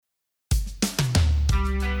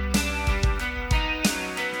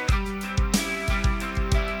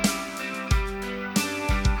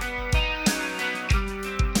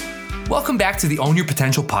Welcome back to the Own Your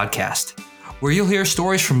Potential podcast, where you'll hear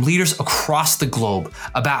stories from leaders across the globe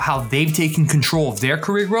about how they've taken control of their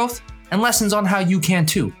career growth and lessons on how you can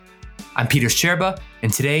too. I'm Peter Scherba,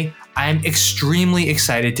 and today I am extremely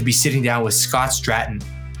excited to be sitting down with Scott Stratten,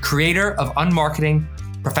 creator of Unmarketing,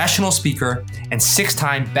 professional speaker, and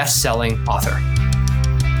 6-time best-selling author.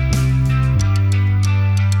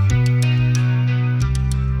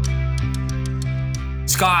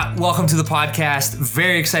 Scott, welcome to the podcast.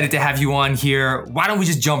 Very excited to have you on here. Why don't we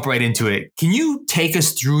just jump right into it? Can you take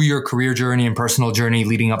us through your career journey and personal journey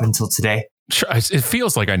leading up until today? Sure. It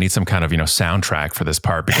feels like I need some kind of, soundtrack for this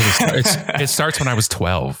part because it starts when I was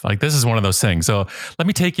 12. Like, this is one of those things. So let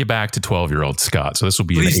me take you back to 12-year-old Scott. So this will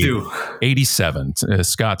be Please in do. 87.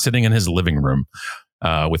 Scott sitting in his living room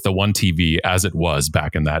with the one TV as it was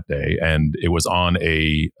back in that day. And it was on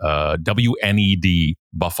a WNED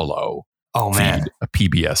Buffalo. Oh, man. A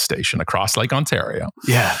PBS station across Lake Ontario.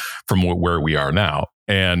 Yeah. From where we are now.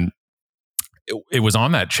 And it was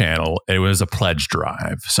on that channel. It was a pledge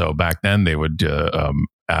drive. So back then they would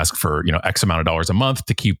ask for, X amount of dollars a month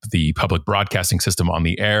to keep the public broadcasting system on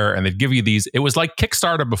the air. And they'd give you these. It was like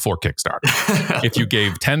Kickstarter before Kickstarter. If you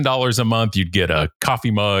gave $10 a month, you'd get a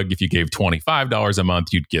coffee mug. If you gave $25 a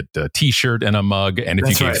month, you'd get a t-shirt and a mug. And if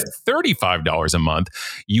you gave $35 a month,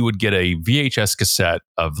 you would get a VHS cassette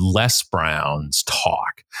of Les Brown's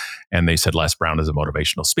talk. And they said Les Brown is a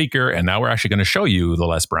motivational speaker. And now we're actually going to show you the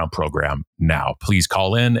Les Brown program now. Please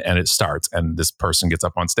call in, and it starts. And this person gets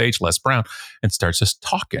up on stage, Les Brown, and starts just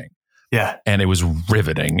talking. Yeah. And it was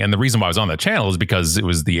riveting. And the reason why I was on that channel is because it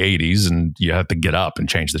was the 80s and you had to get up and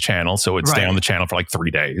change the channel. So it'd stay on the channel for like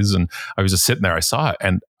 3 days. And I was just sitting there. I saw it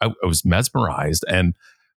and I was mesmerized. And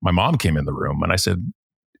my mom came in the room and I said,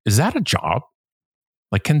 "Is that a job?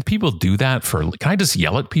 Like, can people do that can I just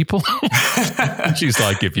yell at people?" And she's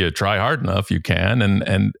like, "If you try hard enough, you can."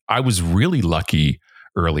 And I was really lucky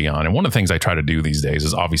early on. And one of the things I try to do these days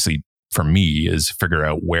is obviously for me is figure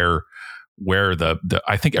out where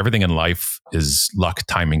I think everything in life is luck,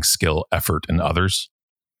 timing, skill, effort, and others.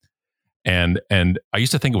 And I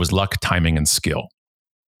used to think it was luck, timing, and skill.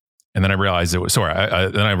 And then I realized it was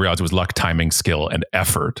luck, timing, skill, and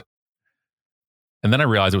effort. And then I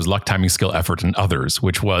realized it was luck, timing, skill, effort, and others,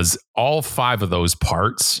 which was all 5 of those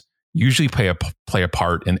parts usually play a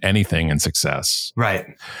part in anything and success. Right.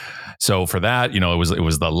 So for that, it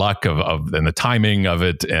was the luck of and the timing of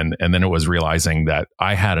it. And then it was realizing that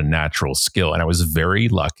I had a natural skill. And I was very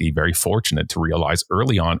lucky, very fortunate to realize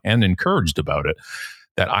early on and encouraged about it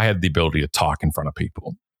that I had the ability to talk in front of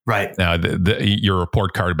people. Right. Now, your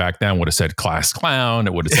report card back then would have said class clown.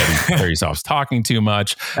 It would have said Harry Soft's talking too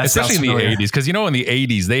much, especially in the 80s. Because, in the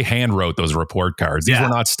 80s, they hand wrote those report cards. These were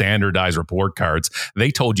not standardized report cards. They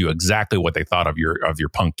told you exactly what they thought of your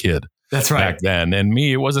punk kid. That's right. Back then. And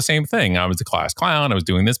me, it was the same thing. I was a class clown. I was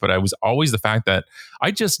doing this, but I was always the fact that I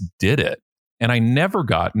just did it. And I never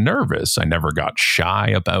got nervous. I never got shy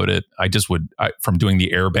about it. I just from doing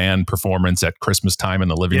the air band performance at Christmas time in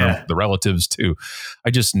the living room, the relatives too.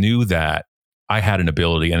 I just knew that I had an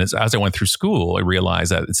ability. And as I went through school, I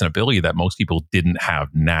realized that it's an ability that most people didn't have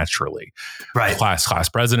naturally. Right. Class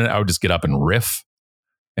president, I would just get up and riff.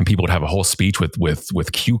 And people would have a whole speech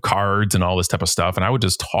with cue cards and all this type of stuff. And I would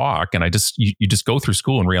just talk. And you just go through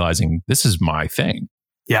school and realizing this is my thing.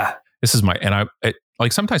 Yeah. This is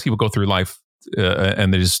like sometimes people go through life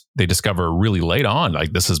and they discover really late on,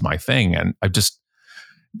 like, this is my thing. And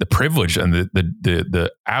the privilege and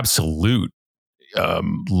the absolute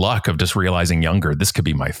luck of just realizing younger, this could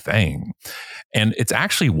be my thing. And it's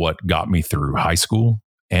actually what got me through high school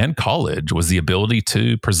and college was the ability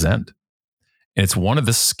to present. And it's one of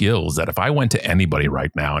the skills that if I went to anybody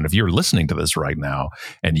right now, and if you're listening to this right now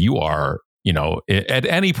and you are, at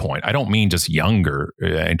any point, I don't mean just younger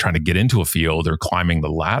and trying to get into a field or climbing the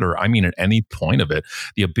ladder. I mean, at any point of it,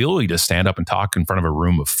 the ability to stand up and talk in front of a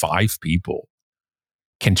room of 5 people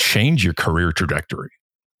can change your career trajectory.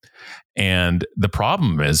 And the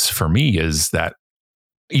problem is for me is that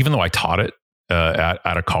even though I taught it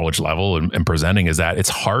at a college level and presenting, is that it's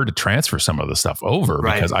hard to transfer some of the stuff over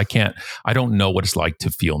because I don't know what it's like to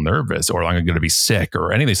feel nervous or I'm going to be sick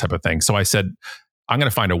or any of these type of things. So I said, I'm going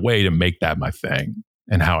to find a way to make that my thing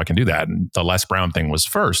and how I can do that. And the Les Brown thing was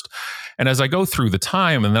first. And as I go through the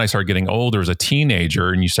time, and then I started getting older as a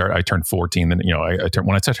teenager and I turned 14. And,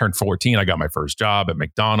 when I turned 14, I got my first job at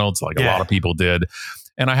McDonald's, like a lot of people did.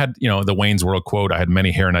 And I had, the Wayne's World quote, I had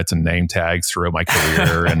many hairnets and name tags throughout my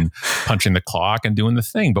career and punching the clock and doing the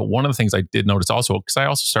thing. But one of the things I did notice also, because I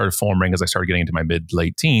also started forming as I started getting into my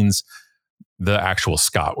late teens, the actual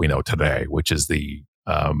Scott we know today, which is the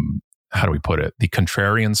how do we put it? The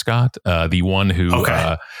contrarian Scott, the one who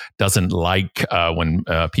doesn't like when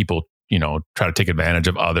people, try to take advantage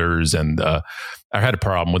of others. And I had a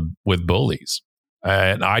problem with bullies.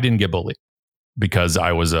 And I didn't get bullied because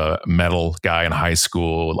I was a metal guy in high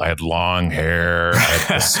school. I had long hair, I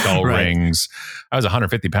had skull rings. I was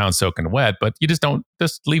 150 pounds soaking wet, but you just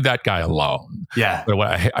leave that guy alone. Yeah. But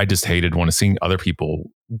what I just hated when seeing other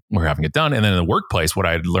people were having it done. And then in the workplace, what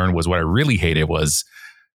I had learned was what I really hated was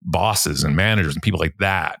bosses and managers and people like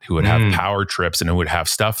that who would have power trips and who would have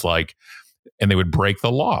stuff like, and they would break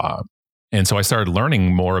the law. And so I started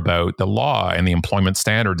learning more about the law and the Employment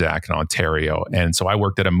Standards Act in Ontario. And so I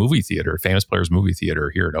worked at a movie theater, Famous Players Movie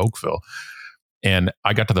Theater here in Oakville. And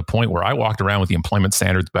I got to the point where I walked around with the Employment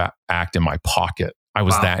Standards Act in my pocket. I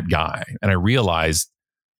was that guy. And I realized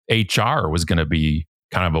HR was going to be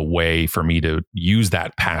kind of a way for me to use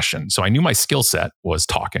that passion. So I knew my skill set was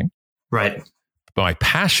talking. Right. But my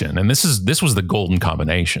passion, and this was the golden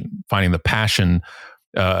combination, finding the passion,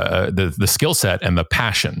 the skill set and the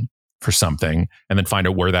passion for something, and then find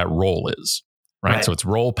out where that role is. Right. So it's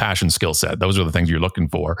role, passion, skill set. Those are the things you're looking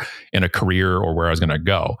for in a career or where I was going to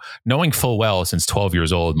go. Knowing full well since 12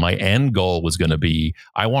 years old, my end goal was going to be,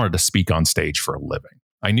 I wanted to speak on stage for a living.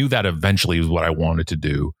 I knew that eventually was what I wanted to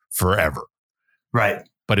do forever. Right.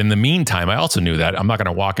 But in the meantime, I also knew that I'm not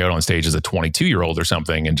going to walk out on stage as a 22-year-old or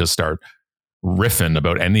something and just start riffing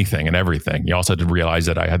about anything and everything. You also had to realize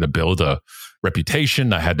that I had to build a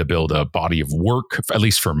reputation. I had to build a body of work, at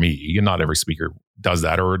least for me. Not every speaker does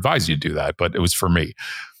that or advise you to do that, but it was for me.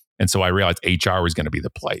 And so I realized HR was going to be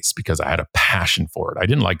the place because I had a passion for it. I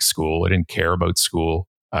didn't like school. I didn't care about school.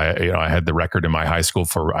 I had the record in my high school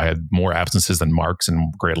I had more absences than marks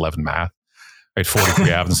in grade 11 math. I had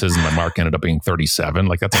 43 absences and my mark ended up being 37.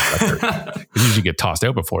 Like that's a record. You usually get tossed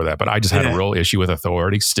out before that, but I just had a real issue with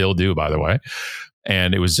authority, still do, by the way.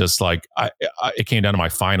 And it was just like, it came down to my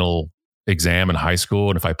final exam in high school.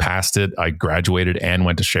 And if I passed it, I graduated and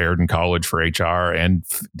went to Sheridan College for HR and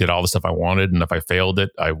did all the stuff I wanted. And if I failed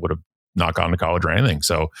it, I would have not gone to college or anything.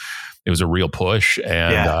 So it was a real push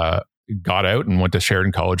and got out and went to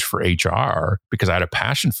Sheridan College for HR because I had a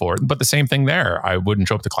passion for it. But the same thing there, I wouldn't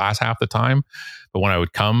show up to class half the time. But when I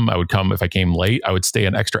would come, if I came late, I would stay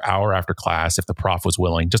an extra hour after class if the prof was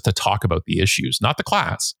willing, just to talk about the issues, not the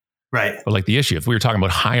class. Right. But like the issue, if we were talking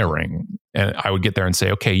about hiring, and I would get there and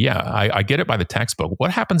say, okay, yeah, I get it by the textbook.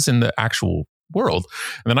 What happens in the actual world?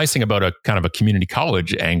 And the nice thing about a kind of a community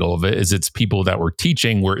college angle of it is it's people that were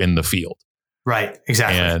teaching were in the field. Right.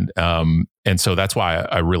 Exactly. And so that's why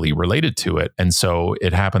I really related to it. And so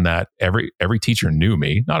it happened that every teacher knew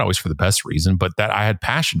me, not always for the best reason, but that I had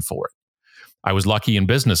passion for it. I was lucky in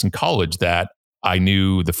business in college that I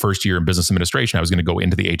knew the first year in business administration, I was going to go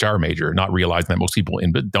into the HR major, not realizing that most people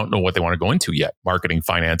don't know what they want to go into yet. Marketing,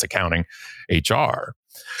 finance, accounting, HR.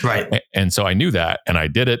 Right. And so I knew that and I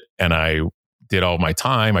did it and I did all my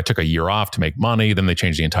time. I took a year off to make money. Then they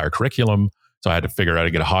changed the entire curriculum. So I had to figure out how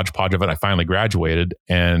to get a hodgepodge of it. I finally graduated.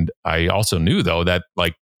 And I also knew though that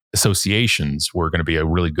like associations were going to be a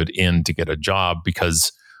really good in to get a job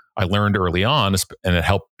because I learned early on, and it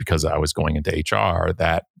helped because I was going into HR,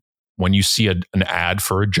 that when you see an ad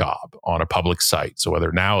for a job on a public site, so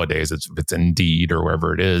whether nowadays it's Indeed or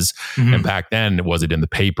wherever it is, and back then, was it in the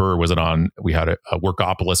paper? Was it on, we had a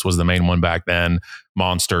Workopolis was the main one back then,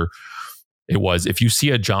 Monster. It was, if you see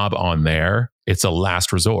a job on there, it's a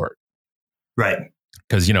last resort. Right.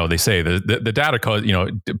 Because, they say the data,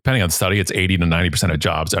 depending on the study, it's 80 to 90% of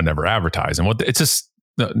jobs are never advertised. And it's just,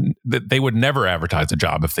 they would never advertise a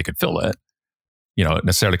job if they could fill it,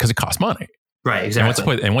 necessarily because it costs money. Right,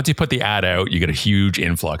 exactly. And once you put the ad out, you get a huge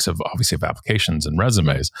influx of applications and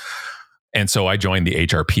resumes. And so I joined the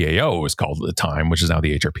HRPAO, it was called at the time, which is now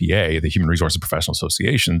the HRPA, the Human Resources Professional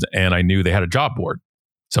Associations. And I knew they had a job board.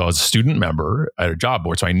 So I was a student member at a job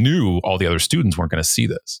board. So I knew all the other students weren't going to see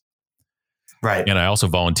this. Right. And I also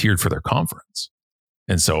volunteered for their conference.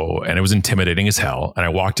 And it was intimidating as hell. And I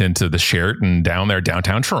walked into the Sheraton down there,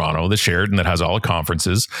 downtown Toronto, the Sheraton that has all the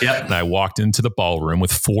conferences. Yep. And I walked into the ballroom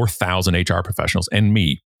with 4,000 HR professionals and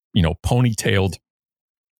me, ponytailed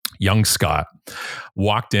young Scott,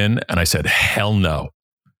 walked in and I said, hell no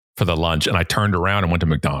for the lunch. And I turned around and went to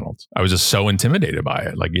McDonald's. I was just so intimidated by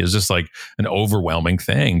it. Like, it was just like an overwhelming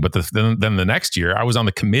thing. But then the next year I was on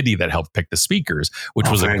the committee that helped pick the speakers, which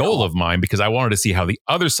was a goal of mine because I wanted to see how the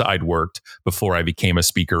other side worked before I became a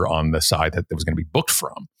speaker on the side that was going to be booked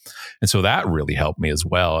from. And so that really helped me as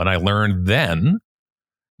well. And I learned then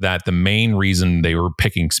that the main reason they were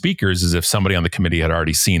picking speakers is if somebody on the committee had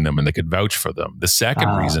already seen them and they could vouch for them. The second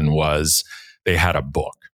reason was they had a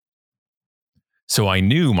book. So I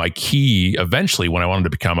knew my key eventually when I wanted to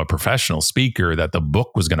become a professional speaker, that the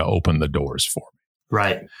book was going to open the doors for me.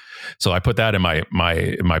 Right. So I put that in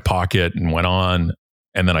my pocket and went on.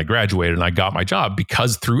 And then I graduated and I got my job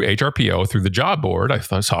because through HRPO, through the job board, I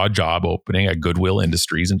saw a job opening at Goodwill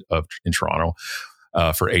Industries in Toronto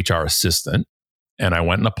for HR assistant. And I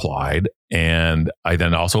went and applied. And I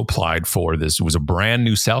then also applied for this. It was a brand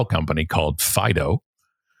new cell company called Fido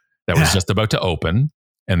that was just about to open.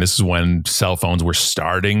 And this is when cell phones were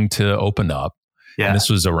starting to open up. Yeah. And this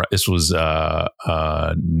was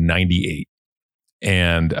 98.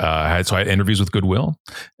 And I had interviews with Goodwill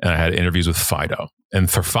and I had interviews with Fido. And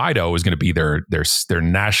for Fido, it was going to be their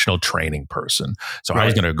national training person. So I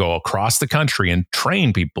was going to go across the country and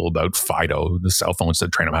train people about Fido, the cell phones, to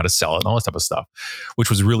train them how to sell it and all that type of stuff, which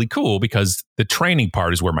was really cool because the training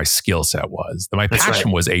part is where my skill set was. My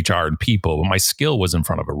passion was HR and people, but my skill was in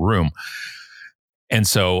front of a room. And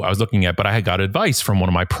so I was looking at, but I had got advice from one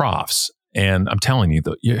of my profs. And I'm telling you,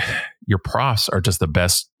 your profs are just the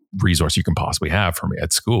best resource you can possibly have for me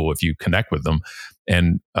at school if you connect with them.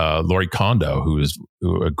 And Lori Kondo, who is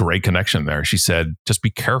a great connection there, she said, just be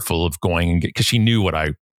careful of going and because she knew what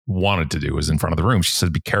I wanted to do was in front of the room. She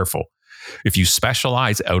said, be careful. If you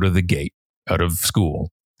specialize out of the gate, out of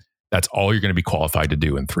school, that's all you're going to be qualified to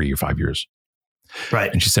do in 3 or 5 years.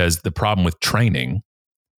 Right. And she says, the problem with training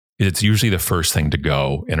is it's usually the first thing to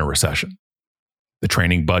go in a recession. The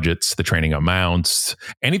training budgets, the training amounts,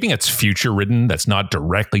 anything that's future ridden, that's not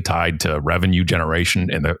directly tied to revenue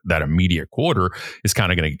generation in that immediate quarter is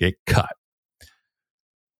kind of going to get cut.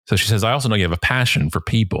 So she says, I also know you have a passion for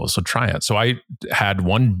people, so try it. So I had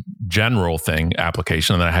one general thing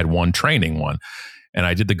application and then I had one training one. And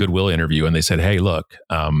I did the Goodwill interview and they said, hey, look,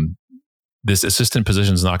 this assistant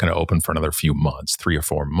position is not going to open for another few months, 3 or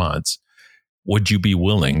 4 months. Would you be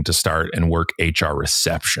willing to start and work HR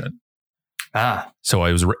reception? So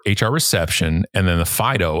I was HR reception, and then the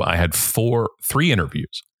Fido, I had 3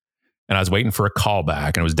 interviews, and I was waiting for a call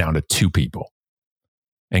back, and it was down to 2 people.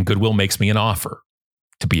 And Goodwill makes me an offer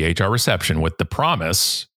to be HR reception with the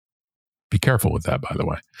promise. Be careful with that, by the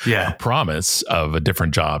way. Yeah, a promise of a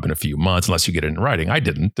different job in a few months, unless you get it in writing. I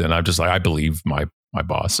didn't, and I'm just like, I believe my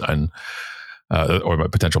boss and or my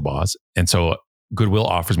potential boss, and so Goodwill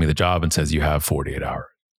offers me the job and says you have 48 hours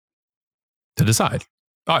to decide.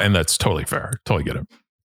 Oh, and that's totally fair. Totally get it.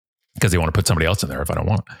 Because they want to put somebody else in there if I don't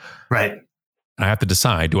want. Right. I have to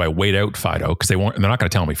decide, do I wait out Fido? Because they're not going to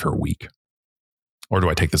tell me for a week. Or do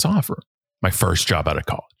I take this offer? My first job out of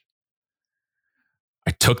college.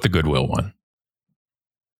 I took the Goodwill one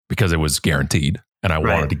because it was guaranteed and I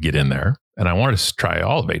wanted to get in there and I wanted to try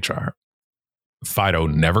all of HR. Fido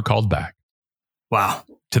never called back. Wow.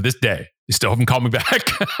 To this day, they still haven't called me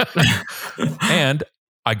back. And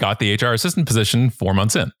I got the HR assistant position 4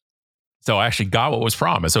 months in. So I actually got what was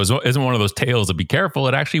promised. So it isn't one of those tales of be careful.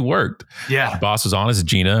 It actually worked. Yeah. My boss was honest,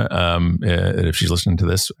 Gina. If she's listening to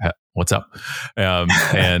this, what's up?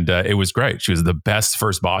 And it was great. She was the best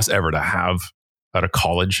first boss ever to have out of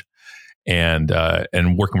college. And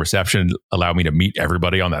working reception allowed me to meet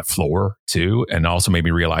everybody on that floor too. And also made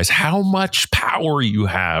me realize how much power you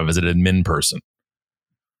have as an admin person.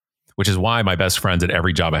 Which is why my best friends at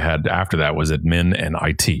every job I had after that was admin and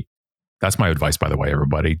IT. That's my advice, by the way,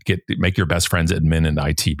 everybody. Make your best friends admin and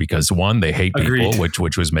IT because 1, they hate people, which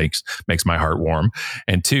makes my heart warm.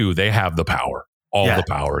 And 2, they have the power, the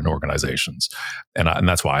power in organizations. And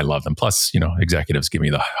that's why I love them. Plus, executives give me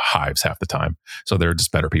the hives half the time. So they're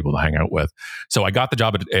just better people to hang out with. So I got the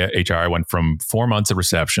job at HR. I went from 4 months at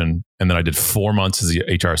reception, and then I did 4 months as the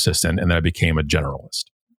HR assistant, and then I became a generalist.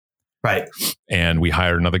 Right. And we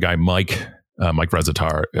hired another guy, Mike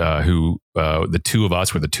Rezatar, who the 2 of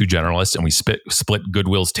us were the 2 generalists, and we split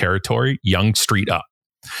Goodwill's territory, Yonge Street up.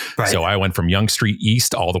 Right. So I went from Yonge Street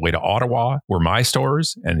East all the way to Ottawa were my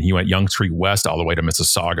stores, and he went Yonge Street West all the way to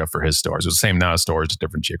Mississauga for his stores. It was the same amount of stores, just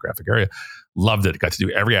different geographic area. Loved it. Got to do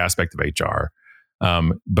every aspect of HR.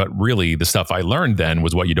 But really, the stuff I learned then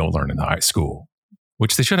was what you don't learn in high school,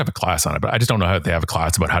 which they should have a class on it. But I just don't know how they have a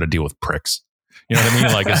class about how to deal with pricks. You know what I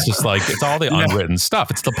mean? Like, it's just like, it's all the unwritten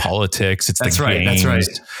stuff. It's the politics. It's the games. That's right.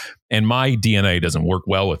 And my DNA doesn't work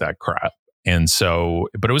well with that crap. And so,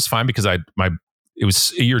 but it was fine because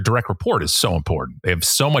your direct report is so important. They have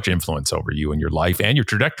so much influence over you and your life and your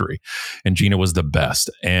trajectory. And Gina was the best.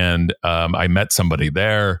 And I met somebody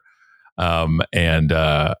there.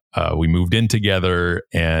 We moved in together,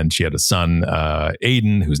 and she had a son,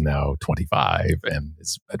 Aiden, who's now 25, and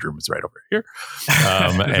his bedroom is right over here.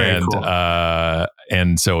 Cool.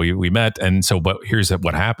 And so we met. And so, but here's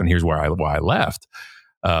what happened. Here's why I left.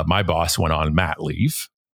 My boss went on mat leave,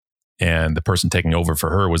 And the person taking over for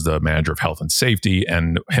her was the manager of health and safety.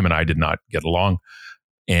 And him and I did not get along.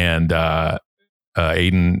 And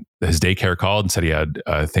Aiden, his daycare called and said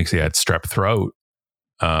thinks he had strep throat.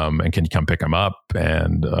 And can you come pick him up?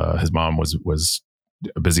 And his mom was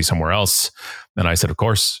busy somewhere else. And I said, of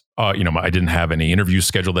course. I didn't have any interviews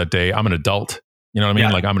scheduled that day. I'm an adult. You know what I mean?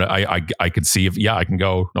 Yeah. Like I could see if I can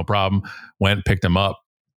go, no problem. Went, picked him up.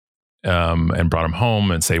 And brought him home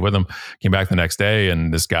and stayed with him. Came back the next day,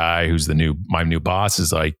 and this guy who's my new boss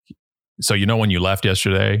is like, "So when you left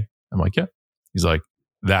yesterday?" I'm like, "Yeah." He's like,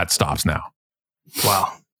 "That stops now."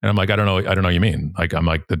 Wow. And I'm like, "I don't know what you mean." Like, I'm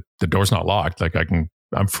like, the door's not locked. Like,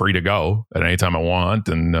 I'm free to go at any time I want,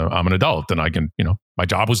 and I'm an adult, and I can, my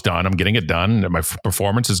job was done. I'm getting it done, and my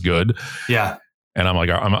performance is good. Yeah. And I'm like,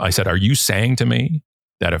 I said, "Are you saying to me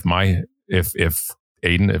that if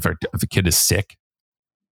Aiden, if a kid is sick,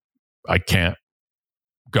 I can't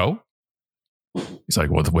go?" He's like,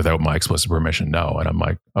 "Well, without my explicit permission, no." And I'm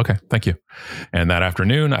like, "Okay, thank you." And that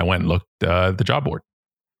afternoon, I went and looked at the job board.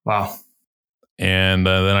 Wow. And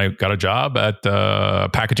then I got a job at a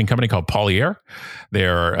packaging company called Polyair.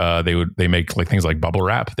 They make like things like bubble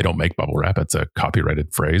wrap. They don't make bubble wrap. It's a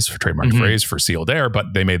copyrighted phrase, trademark phrase for sealed air,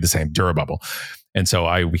 but they made the same Durabubble. And so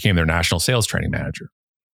I became their national sales training manager.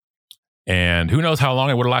 And who knows how long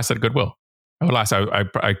I would have lasted at Goodwill.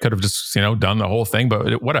 I could have just, done the whole thing,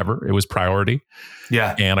 but whatever. It was priority.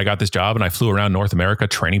 Yeah. And I got this job and I flew around North America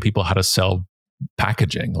training people how to sell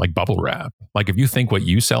packaging, like bubble wrap. Like if you think what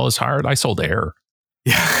you sell is hard, I sold air.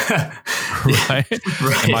 Yeah. Right.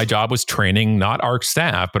 And my job was training not our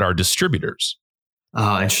staff, but our distributors.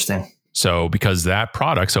 Oh, interesting. So because that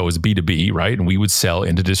product, so it was B2B, right? And we would sell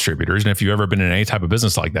into distributors. And if you've ever been in any type of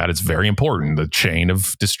business like that, it's very important. The chain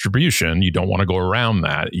of distribution, you don't want to go around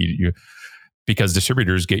that. Because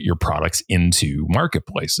distributors get your products into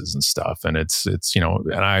marketplaces and stuff. And it's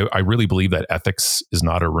and I really believe that ethics is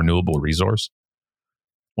not a renewable resource.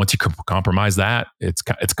 Once you compromise that,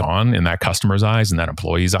 it's gone in that customer's eyes and that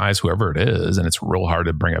employee's eyes, whoever it is, and it's real hard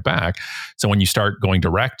to bring it back. So when you start going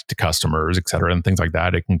direct to customers, et cetera, and things like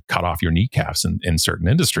that, it can cut off your kneecaps in certain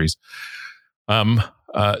industries.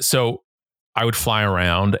 So I would fly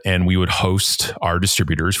around and we would host our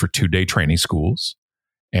distributors for 2-day training schools.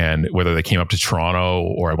 And whether they came up to Toronto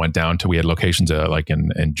or I went down to, we had locations like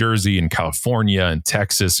in Jersey and California and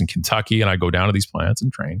Texas and Kentucky. And I go down to these plants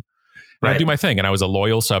and train. And I do my thing. And I was a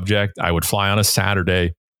loyal subject. I would fly on a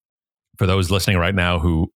Saturday. For those listening right now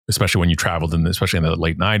who, especially when you traveled, especially in the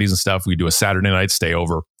late 90s and stuff, we do a Saturday night stay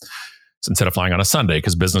over. So instead of flying on a Sunday,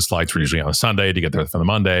 because business flights were usually on a Sunday to get there for the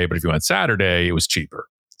Monday. But if you went Saturday, it was cheaper.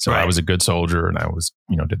 So I was a good soldier and I was,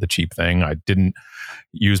 did the cheap thing. I didn't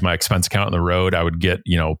use my expense account on the road. I would get,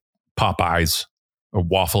 Popeyes or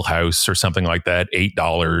Waffle House or something like that,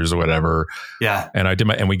 $8 or whatever. Yeah. And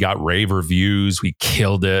and we got rave reviews. We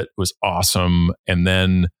killed it. It was awesome. And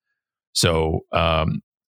then, so our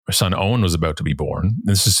son Owen was about to be born.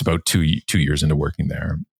 This is about two years into working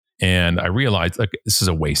there. And I realized like this is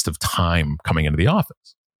a waste of time coming into the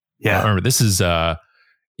office. Yeah. I remember this is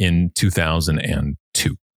in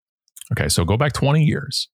 2002. Okay, so go back 20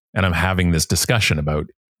 years and I'm having this discussion about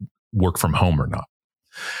work from home or not.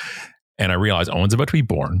 And I realized Owen's about to be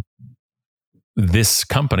born. This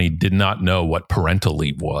company did not know what parental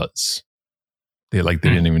leave was. They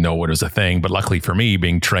didn't even know what was a thing. But luckily for me,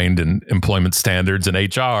 being trained in employment standards and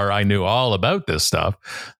HR, I knew all about this stuff.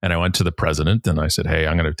 And I went to the president and I said, "Hey,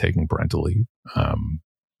 I'm going to be taking parental leave.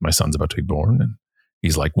 My son's about to be born." And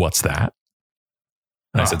he's like, "What's that?"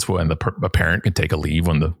 And I said, "Well, and a parent can take a leave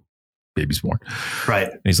when the baby's born."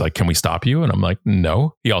 Right. And he's like, "Can we stop you?" And I'm like,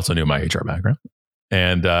 "No." He also knew my HR background.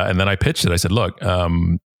 And then I pitched it. I said, "Look,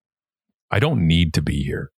 I don't need to be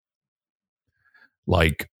here.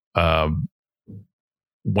 Like,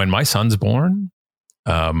 when my son's born,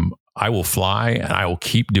 I will fly and I will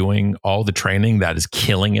keep doing all the training that is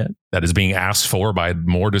killing it, that is being asked for by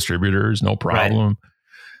more distributors, no problem.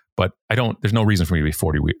 Right. But there's no reason for me to be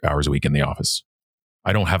 40 hours a week in the office.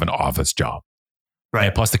 I don't have an office job." Right.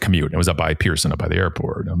 And plus the commute. It was up by Pearson, up by the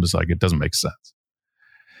airport. I'm just like, it doesn't make sense.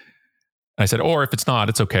 And I said, "Or if it's not,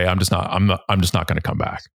 it's okay. I'm just not going to come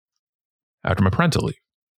back after my parental leave."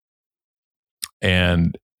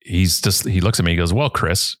 And he looks at me, he goes, "Well,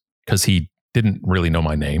 Chris," because he didn't really know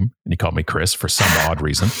my name and he called me Chris for some odd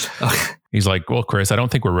reason. Okay. He's like, "Well, Chris, I don't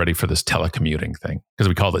think we're ready for this telecommuting thing," because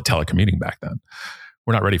we called it telecommuting back then.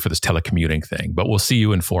 "We're not ready for this telecommuting thing, but we'll see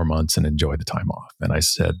you in 4 months and enjoy the time off." And I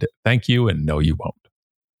said, "Thank you. And no, you won't."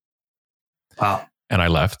 Wow. And I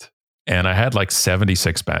left and I had like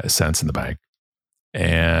 76 cents in the bank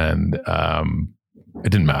and it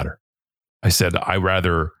didn't matter. I said, I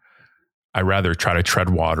rather I rather try to tread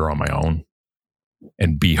water on my own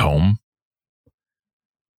and be home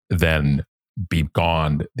than be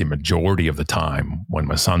gone the majority of the time when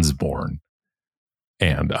my son's born.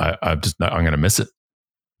 And I'm going to miss it.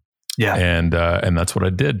 Yeah. And that's what I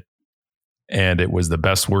did. And it was the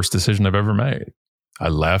best, worst decision I've ever made. I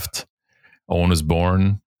left. Owen was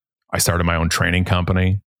born. I started my own training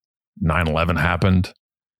company. 9/11 happened.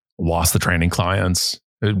 Lost the training clients,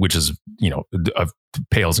 which is,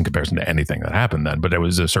 pales in comparison to anything that happened then. But it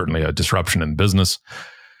was certainly a disruption in business.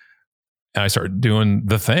 And I started doing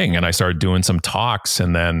the thing, and I started doing some talks.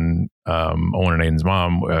 And then Owen and Aiden's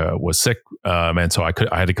mom was sick, and so I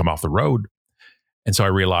had to come off the road. And so I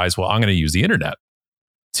realized, well, I'm going to use the internet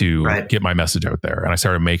to get my message out there. And I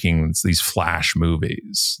started making these flash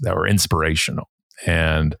movies that were inspirational.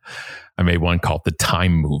 And I made one called The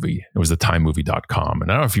Time Movie. It was thetimemovie.com. And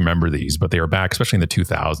I don't know if you remember these, but they were back, especially in the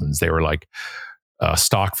 2000s. They were like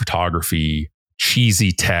stock photography,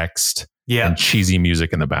 cheesy text, and cheesy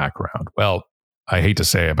music in the background. Well, I hate to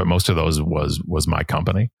say it, but most of those was my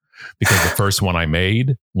company, because the first one I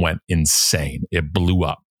made went insane. It blew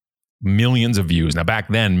up. Millions of views. Now, back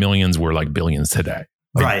then, millions were like billions today.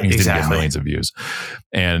 Right, exactly. Didn't get millions of views.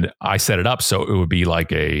 And I set it up so it would be like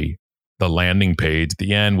the landing page at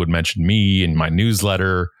the end would mention me in my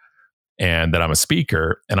newsletter and that I'm a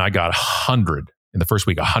speaker. And I got 100 in the first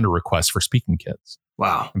week, 100 requests for speaking kits.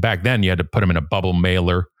 Wow. And back then, you had to put them in a bubble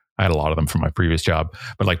mailer. I had a lot of them from my previous job,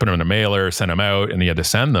 but like put them in a mailer, send them out, and you had to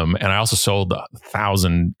send them. And I also sold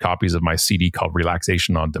 1,000 copies of my CD called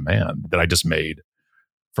Relaxation on Demand that I just made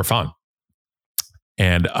for fun.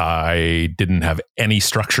 And I didn't have any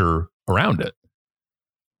structure around it.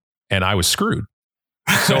 And I was screwed.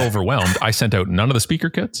 So overwhelmed, I sent out none of the speaker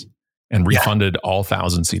kits and refunded all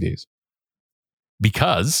 1,000 CDs.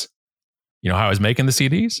 Because, you know how I was making the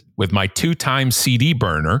CDs? With my 2-time CD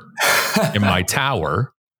burner in my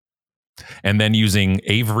tower, and then using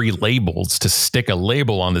Avery labels to stick a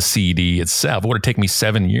label on the CD itself. It would have taken me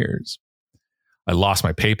 7 years. I lost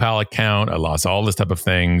my PayPal account. I lost all this type of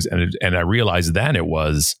things. And I realized then it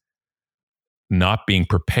was not being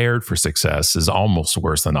prepared for success is almost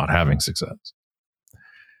worse than not having success.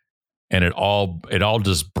 And it all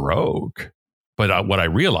just broke. But what I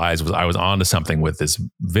realized was I was onto something with this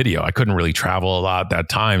video. I couldn't really travel a lot at that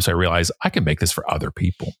time. So I realized I can make this for other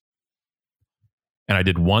people. And I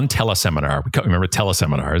did one teleseminar. Remember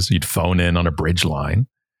teleseminars? You'd phone in on a bridge line.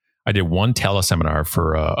 I did one teleseminar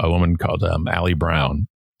for a woman called Allie Brown,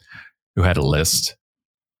 who had a list,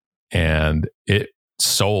 and it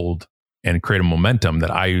sold and created momentum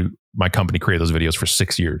that my company created those videos for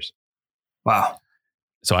 6 years. Wow.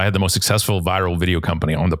 So I had the most successful viral video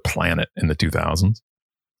company on the planet in the 2000s.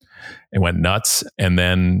 It went nuts. And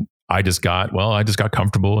then I just got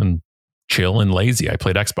comfortable and chill and lazy. I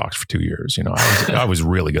played Xbox for 2 years. I was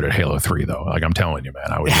really good at Halo 3 though. Like I'm telling you, man,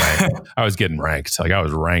 I was ranked. I was getting ranked. Like I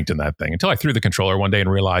was ranked in that thing until I threw the controller one day and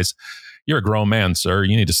realized, you're a grown man, sir.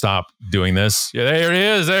 You need to stop doing this. Yeah, there he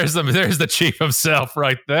is. There's the chief himself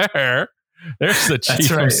right there. There's the chief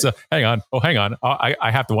himself. Hang on.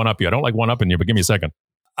 I have to one up you. I don't like one upping you, but give me a second.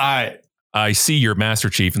 All right. I see your Master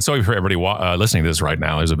Chief. And so for everybody listening to this right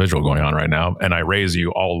now, there's a visual going on right now. And I raise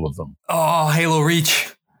you all of them. Oh, Halo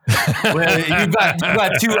Reach. Well, you've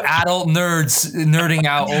got two adult nerds nerding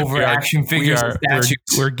out over action figures and statues.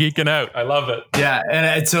 We're geeking out. I love it. Yeah, and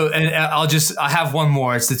I have one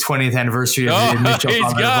more. It's the 20th anniversary of the Mitchell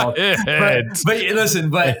Comics. But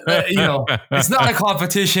listen, it's not a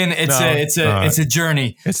competition. It's a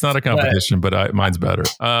journey. It's not a competition, but mine's better.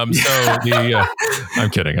 I'm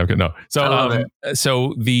kidding. No.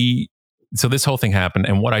 So this whole thing happened,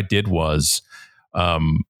 and what I did was,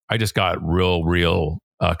 I just got real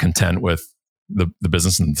content with the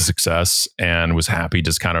business and the success, and was happy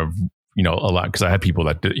just kind of, a lot, because I had people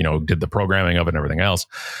that did the programming of it and everything else.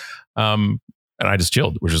 And I just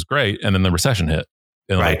chilled, which is great. And then the recession hit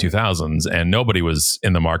in the late 2000s, and nobody was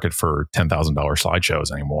in the market for $10,000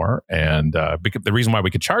 slideshows anymore. And the reason why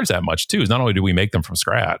we could charge that much too is not only do we make them from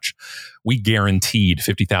scratch, we guaranteed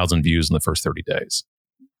 50,000 views in the first 30 days.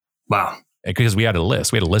 Wow. Because we had a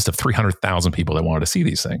list. We had a list of 300,000 people that wanted to see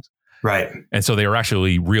these things. Right. And so they were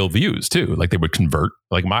actually real views too. Like they would convert.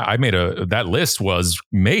 Like that list was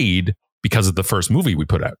made because of the first movie we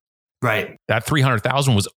put out. Right. That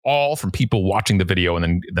 300,000 was all from people watching the video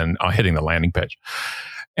and then hitting the landing page.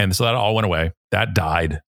 And so that all went away. That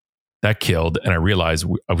died. That killed. And I realized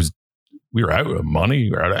we were out of money. We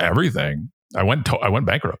were out of everything. I went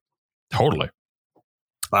bankrupt. Totally.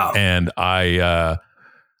 Wow. And I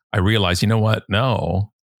realized, you know what?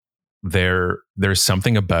 No, there's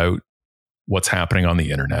something about what's happening on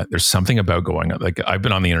the internet. There's something about going, like, I've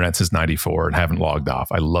been on the internet since 94 and haven't logged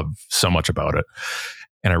off. I love so much about it.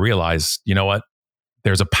 And I realized, you know what?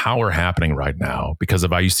 There's a power happening right now because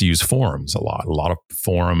I used to use forums a lot of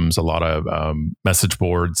forums, a lot of message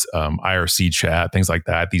boards, IRC chat, things like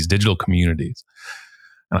that, these digital communities.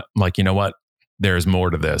 And I'm like, you know what? There's more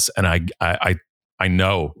to this. And I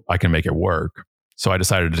know I can make it work. So I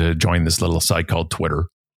decided to join this little site called Twitter.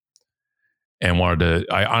 And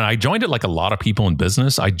I joined it like a lot of people in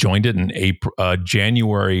business. I joined it in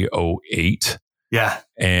January 2008. Yeah.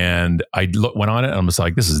 And I went on it and I was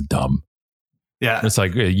like, this is dumb. Yeah. It's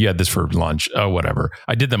like, you had this for lunch. Oh, whatever.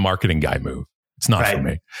 I did the marketing guy move. It's not for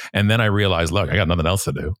me. And then I realized, look, I got nothing else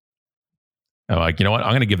to do. I'm like, you know what? I'm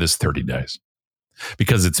going to give this 30 days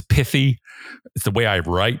because it's pithy. It's the way I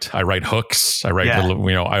write. I write hooks. I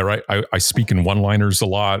write, I speak in one-liners a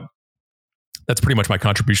lot. That's pretty much my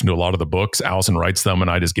contribution to a lot of the books. Allison writes them and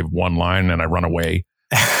I just give one line and I run away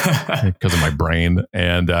because of my brain.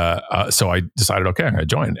 And so I decided, okay, I'm going to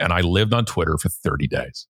join. And I lived on Twitter for 30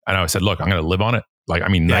 days. And I said, look, I'm going to live on it. Night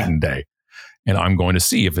and day. And I'm going to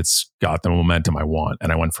see if it's got the momentum I want.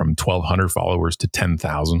 And I went from 1,200 followers to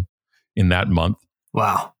 10,000 in that month.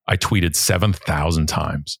 Wow. I tweeted 7,000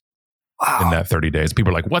 times in that 30 days.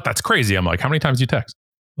 People are like, what? That's crazy. I'm like, how many times do you text?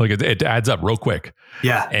 Like it adds up real quick.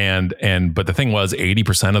 Yeah. But the thing was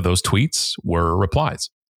 80% of those tweets were replies.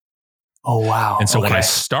 Oh, wow. And so when I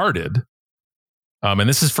started, and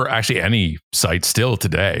this is for actually any site still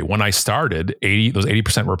today, when I started, those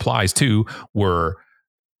 80% replies too were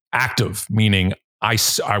active, meaning I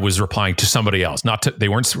was replying to somebody else, they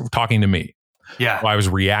weren't talking to me. Yeah. I was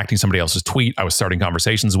reacting to somebody else's tweet. I was starting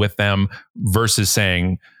conversations with them versus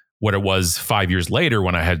saying what it was 5 years later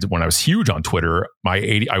when I was huge on Twitter,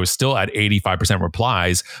 I was still at 85%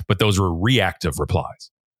 replies, but those were reactive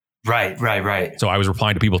replies. Right. So I was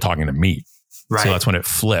replying to people talking to me. Right. So that's when it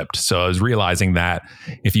flipped. So I was realizing that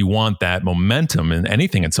if you want that momentum in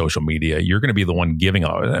anything in social media, you're going to be the one giving it.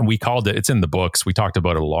 And we called it, it's in the books. We talked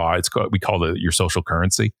about it a lot. We called it your social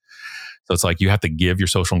currency. So it's like you have to give your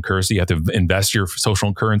social currency. You have to invest your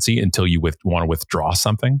social currency until you want to withdraw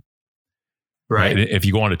something. Right. If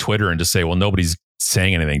you go onto Twitter and just say, well, nobody's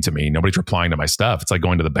saying anything to me, nobody's replying to my stuff. It's like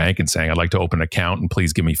going to the bank and saying, I'd like to open an account and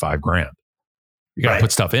please give me $5,000. You got to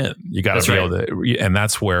put stuff in. You got to be able to, and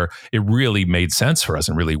that's where it really made sense for us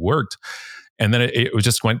and really worked. And then it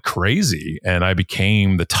just went crazy. And I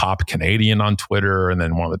became the top Canadian on Twitter and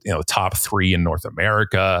then one of the top 3 in North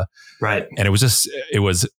America. Right. And it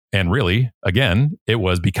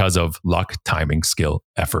was because of luck, timing, skill,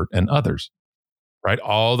 effort, and others. Right.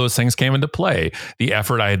 All those things came into play. The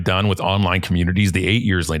effort I had done with online communities, the 8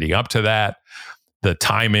 years leading up to that, the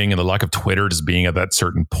timing and the luck of Twitter just being at that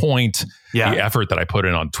certain point, the effort that I put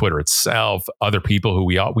in on Twitter itself, other people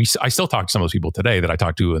who I still talk to some of those people today that I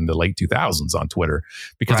talked to in the late 2000s on Twitter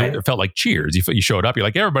because it felt like Cheers. You showed up, you're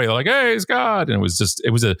like, everybody, they're like, hey, Scott. And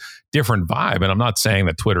it was a different vibe. And I'm not saying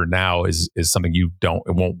that Twitter now is something it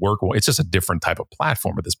won't work. It's just a different type of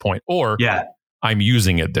platform at this point. Or I'm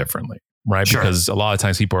using it differently. Right. Sure. Because a lot of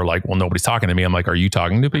times people are like, well, nobody's talking to me. I'm like, are you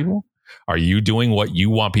talking to people? Are you doing what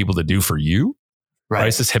you want people to do for you? Right.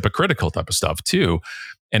 It's this hypocritical type of stuff too.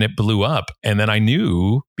 And it blew up. And then I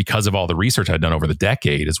knew because of all the research I'd done over the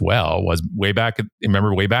decade as well, was way back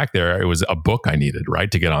there, it was a book I needed,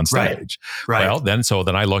 right, to get on stage. Right. Well, then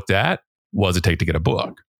I looked at what does it take to get a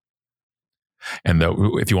book? And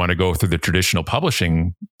if you want to go through the traditional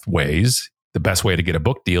publishing ways, the best way to get a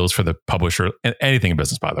book deal is for the publisher, and anything in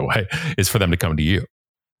business, by the way, is for them to come to you.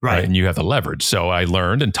 Right. And you have the leverage. So I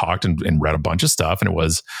learned and talked and read a bunch of stuff. And it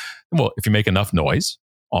was, well, if you make enough noise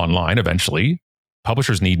online, eventually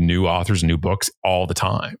publishers need new authors, new books all the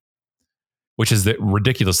time, which is the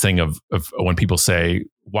ridiculous thing of when people say,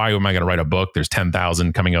 why am I going to write a book? There's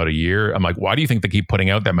 10,000 coming out a year. I'm like, why do you think they keep putting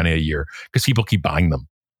out that many a year? Because people keep buying them.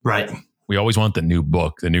 Right. We always want the new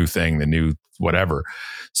book, the new thing, the new whatever.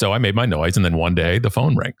 So I made my noise and then one day the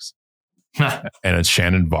phone rings and it's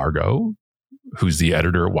Shannon Vargo, who's the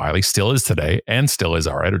editor at Wiley, still is today and still is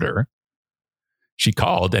our editor. She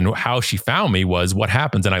called and how she found me was what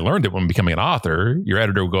happens. And I learned it when becoming an author, your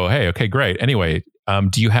editor will go, hey, okay, great. Anyway,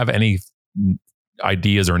 do you have any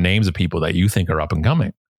ideas or names of people that you think are up and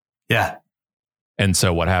coming? Yeah. And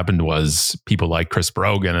so what happened was people like Chris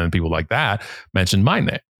Brogan and people like that mentioned my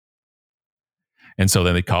name. And so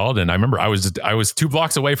then they called, and I remember I was 2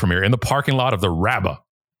 blocks away from here in the parking lot of the Rabba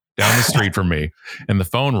down the street from me. And the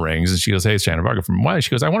phone rings, and she goes, "Hey, it's Shannon Varga from Wiley."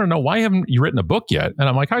 She goes, "I want to know why haven't you written a book yet?" And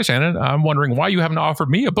I'm like, "Hi, Shannon. I'm wondering why you haven't offered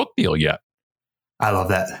me a book deal yet." I love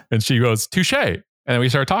that. And she goes, "Touche." And then we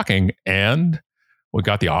started talking, and We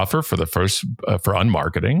got the offer for the first for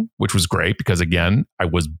unmarketing, which was great because again, I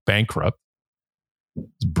was bankrupt,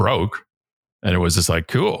 broke, and it was just like,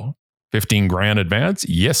 cool, 15 grand advance.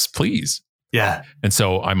 Yes, please. Yeah. And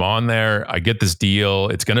so I'm on there. I get this deal.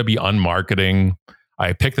 It's going to be unmarketing.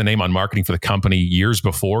 I picked the name unmarketing for the company years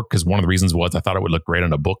before because one of the reasons was I thought it would look great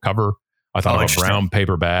on a book cover. I thought of a brown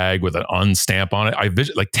paper bag with an unstamp on it. I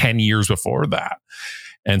visioned like 10 years before that.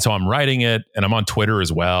 And so I'm writing it and I'm on Twitter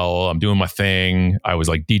as well. I'm doing my thing. I was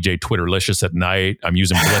like DJ Twitterlicious at night. I'm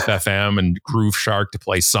using Blip FM and Groove Shark to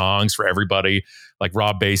play songs for everybody, like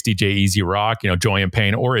Rob Bass, DJ Easy Rock, Joy and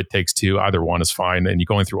Pain, or It Takes Two. Either one is fine. And you're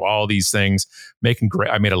going through all these things, making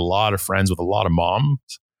great. I made a lot of friends with a lot of moms.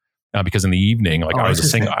 Because in the evening, I was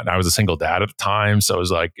a single dad at the time. So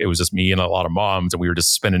it was just me and a lot of moms and we were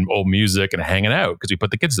just spinning old music and hanging out because we put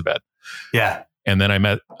the kids to bed. Yeah. And then I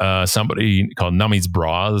met somebody called Nummies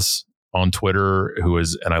Bras on Twitter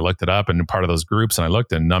and I looked it up and part of those groups and I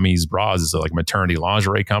looked and Nummies Bras is like a maternity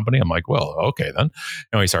lingerie company. I'm like, well, okay then.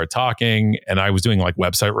 And we started talking and I was doing like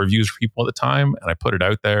website reviews for people at the time and I put it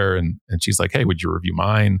out there and she's like, hey, would you review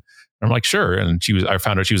mine? And I'm like, sure. And I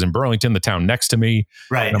found out she was in Burlington, the town next to me.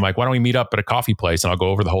 Right. And I'm like, why don't we meet up at a coffee place and I'll go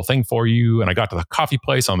over the whole thing for you. And I got to the coffee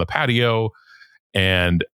place on the patio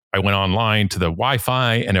and I went online to the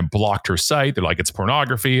Wi-Fi and it blocked her site. They're like, it's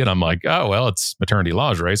pornography. And I'm like, oh, well, it's maternity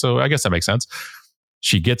lingerie. So I guess that makes sense.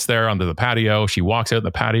 She gets there onto the patio. She walks out in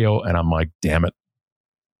the patio and I'm like, damn it.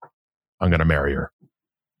 I'm going to marry her.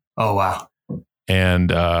 Oh, wow. And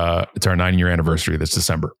it's our 9-year anniversary this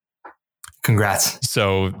December. Congrats.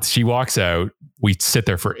 So she walks out. We sit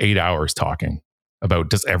there for 8 hours talking about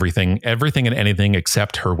just everything and anything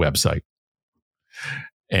except her website.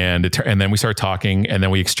 And then we start talking and then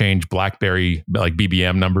we exchange BlackBerry, like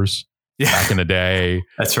BBM numbers back in the day.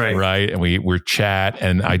 That's right. Right. And we're chat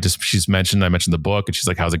and I mentioned the book and she's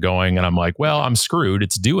like, how's it going? And I'm like, well, I'm screwed.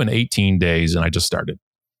 It's due in 18 days. And I just started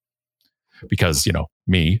because,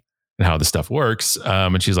 me and how this stuff works.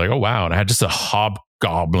 And she's like, oh, wow. And I had just a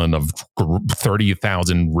hobgoblin of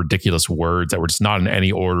 30,000 ridiculous words that were just not in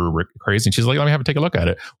any order crazy. And she's like, let me take a look at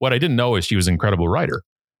it. What I didn't know is she was an incredible writer.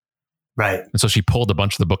 Right. And so she pulled a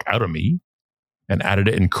bunch of the book out of me and added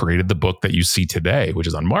it and created the book that you see today, which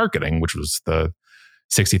is Unmarketing, which was the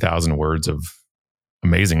 60,000 words of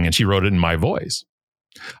amazing. And she wrote it in my voice.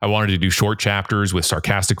 I wanted to do short chapters with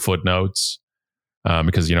sarcastic footnotes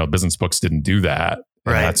because, business books didn't do that.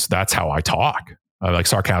 And right. That's how I talk. Like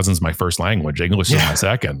sarcasm is my first language. English is my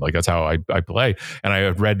second. Like that's how I play. And I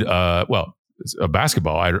read,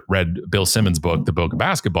 basketball. I read Bill Simmons' book, The Book of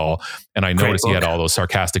Basketball, and I noticed he had all those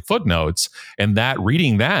sarcastic footnotes. And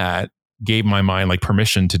reading that gave my mind like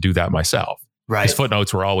permission to do that myself. Right. His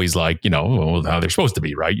footnotes were always like, how they're supposed to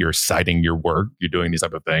be, right? You're citing your work, you're doing these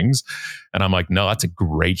type of things. And I'm like, no, that's a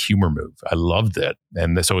great humor move. I loved it.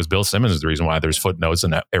 And so is Bill Simmons is the reason why there's footnotes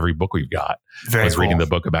in every book we've got. I was reading The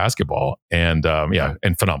Book of Basketball and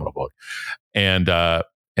and phenomenal book.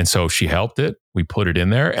 And so she helped it. We put it in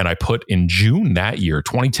there and I put in June that year,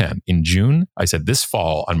 2010, in June, I said, this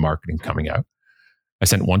fall Unmarketing coming out. I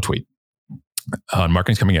sent one tweet.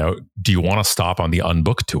 Unmarketing's coming out. Do you want to stop on the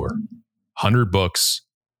Unbooked tour? 100 books,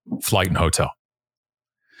 flight and hotel.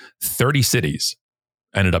 30 cities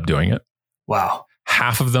ended up doing it. Wow.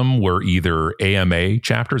 Half of them were either AMA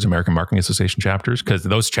chapters, American Marketing Association chapters, because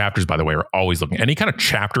those chapters, by the way, are always looking. Any kind of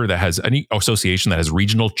chapter that has any association that has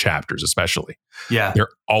regional chapters, especially. Yeah. They're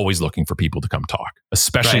always looking for people to come talk,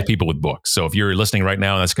 especially people with books. So if you're listening right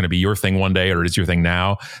now and that's going to be your thing one day or it is your thing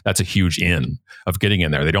now, that's a huge in of getting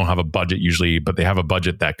in there. They don't have a budget usually, but they have a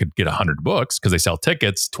budget that could get 100 books because they sell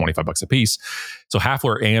tickets, $25 a piece. So half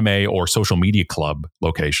were AMA or social media club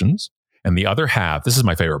locations. And the other half, this is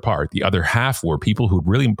my favorite part, the other half were people who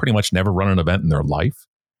really pretty much never run an event in their life.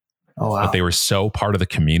 Oh, wow. But they were so part of the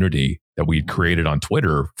community that we'd created on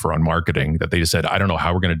Twitter for Unmarketing that they just said, I don't know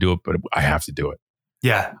how we're going to do it, but I have to do it.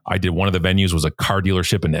 Yeah. I did one of the venues was a car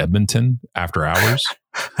dealership in Edmonton after hours.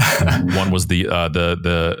 One was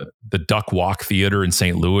the Duck Walk Theater in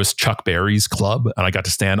St. Louis, Chuck Berry's club. And I got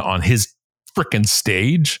to stand on his freaking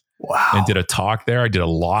stage. Wow. And did a talk there. I did a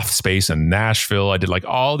loft space in Nashville. I did like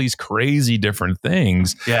all these crazy different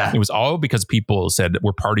things. Yeah. It was all because people said,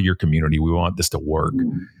 we're part of your community. We want this to work.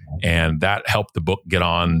 And that helped the book get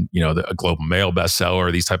on, a Global Mail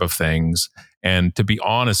bestseller, these type of things. And to be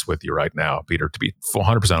honest with you right now, Peter, to be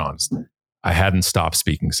 100% honest, I hadn't stopped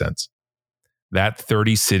speaking since. That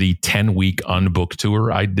 30-city, 10-week unbooked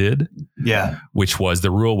tour I did, which was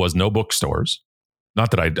the rule was no bookstores.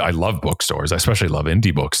 Not that I love bookstores. I especially love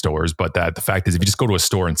indie bookstores. But that the fact is, if you just go to a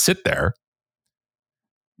store and sit there,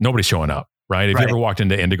 nobody's showing up, right? If you ever walked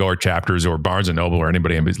into Indigo or Chapters or Barnes and Noble or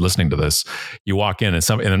anybody listening to this, you walk in and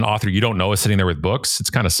an author you don't know is sitting there with books. It's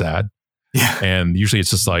kind of sad. Yeah. And usually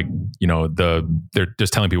it's just like, they're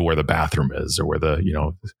just telling people where the bathroom is or where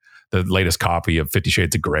the latest copy of 50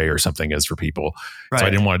 Shades of Grey or something is for people. Right. So I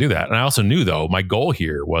didn't want to do that. And I also knew, though, my goal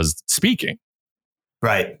here was speaking.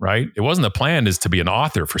 Right. It wasn't the plan is to be an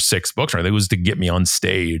author for 6 books. Right. It was to get me on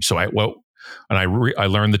stage. So I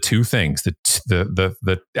learned the 2 things,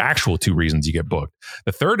 the actual 2 reasons you get booked.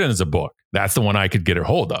 The third one is a book. That's the one I could get a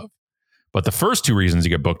hold of. But the first 2 reasons you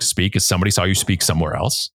get booked to speak is somebody saw you speak somewhere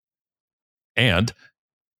else. And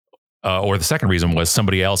or the second reason was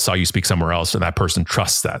somebody else saw you speak somewhere else and that person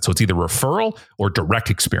trusts that. So it's either referral or direct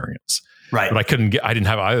experience. Right. But I didn't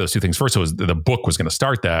have either of those 2 things first. So the book was going to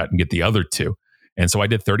start that and get the other 2. And so I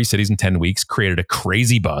did 30 cities in 10 weeks, created a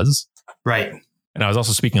crazy buzz. Right. And I was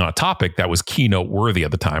also speaking on a topic that was keynote worthy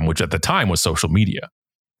at the time, which at the time was social media,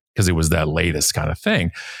 because it was that latest kind of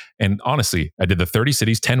thing. And honestly, I did the 30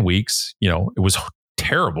 cities, 10 weeks. It was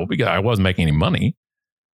terrible because I wasn't making any money.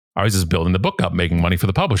 I was just building the book up, making money for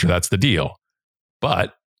the publisher. That's the deal.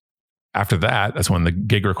 But after that, that's when the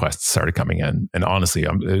gig requests started coming in. And honestly,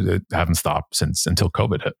 I haven't stopped until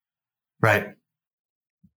COVID hit. Right.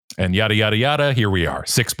 And yada, yada, yada. Here we are.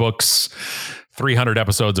 6 books, 300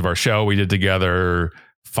 episodes of our show we did together,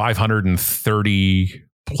 530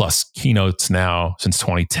 plus keynotes now since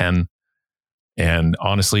 2010. And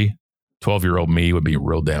honestly, 12-year-old me would be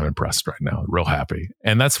real damn impressed right now, real happy.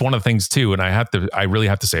 And that's one of the things too. And I really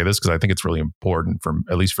have to say this because I think it's really important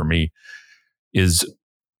at least for me, is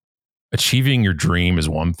achieving your dream is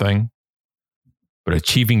one thing, but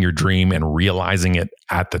achieving your dream and realizing it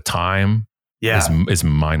at the time is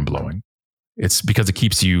mind blowing. It's because it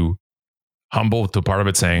keeps you humble to part of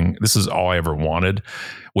it, saying, this is all I ever wanted,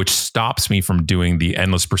 which stops me from doing the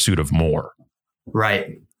endless pursuit of more.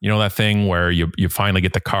 Right. That thing where you finally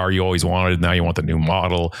get the car you always wanted. Now you want the new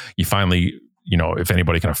model. You finally, if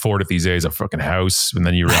anybody can afford it these days, a fucking house. And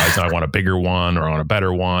then you realize I want a bigger one or I want a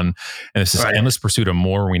better one. And it's this endless pursuit of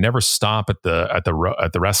more. We never stop at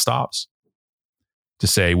the rest stops to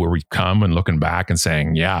say where we've come and looking back and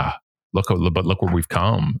saying, yeah, look where we've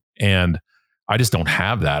come. And I just don't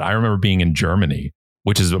have that. I remember being in Germany,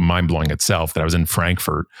 which is mind-blowing itself, that I was in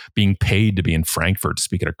Frankfurt, being paid to be in Frankfurt to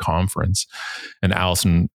speak at a conference. And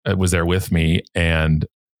Allison was there with me. And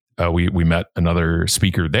we met another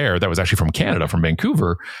speaker there that was actually from Canada, from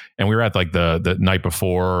Vancouver. And we were at like the night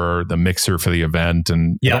before the mixer for the event.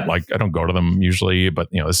 And I don't go to them usually, but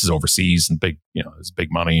this is overseas and big, it's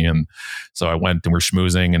big money. And so I went and we're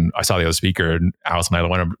schmoozing and I saw the other speaker and Allison and I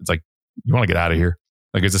went, it's like, you want to get out of here?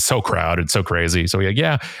 Like, it's just so crowded, so crazy. So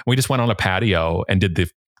we just went on a patio and did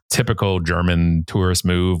the typical German tourist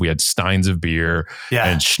move. We had steins of beer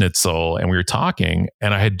and schnitzel, and we were talking.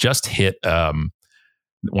 And I had just hit one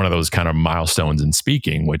of those kind of milestones in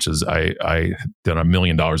speaking, which is I did $1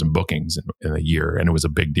 million in bookings in a year, and it was a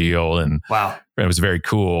big deal. And wow, it was very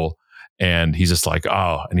cool. And he's just like,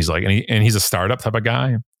 oh, and he's like, and he's a startup type of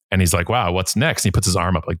guy. And he's like, wow, what's next? And he puts his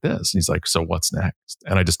arm up like this. And he's like, so what's next?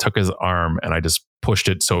 And I just took his arm and I just pushed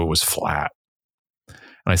it so it was flat. And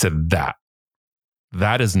I said,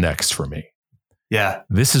 that is next for me. Yeah.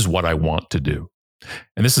 This is what I want to do.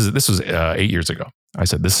 And this was 8 years ago. I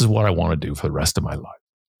said, this is what I want to do for the rest of my life.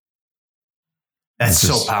 That's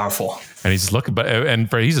so powerful. And he's looking,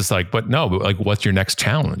 he's just like, but like, what's your next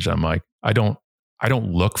challenge? I'm like, I don't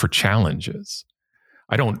look for challenges.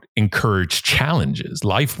 I don't encourage challenges.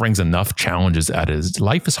 Life brings enough challenges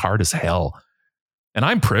life is hard as hell. And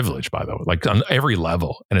I'm privileged, by the way, like on every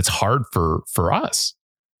level. And it's hard for us.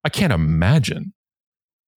 I can't imagine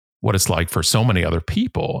what it's like for so many other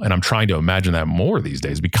people. And I'm trying to imagine that more these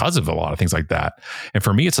days because of a lot of things like that. And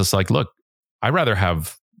for me, it's just like, look, I'd rather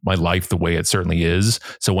have my life the way it certainly is.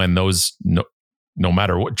 So when those, no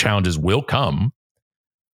matter what challenges will come,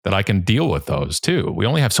 that I can deal with those too. We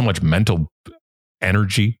only have so much mental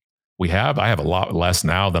energy I have a lot less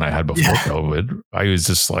now than I had before COVID. I was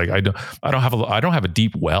just like, I don't have a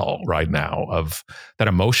deep well right now of that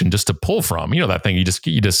emotion just to pull from, that thing you just,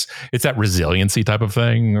 it's that resiliency type of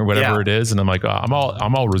thing or whatever it is. And I'm like, I'm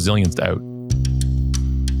all resilience out.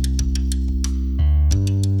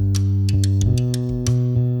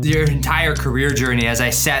 Your entire career journey, as I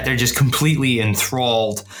sat there just completely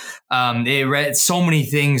enthralled, so many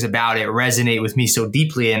things about it resonate with me so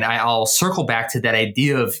deeply. And I'll circle back to that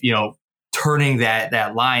idea of, turning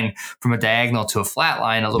that line from a diagonal to a flat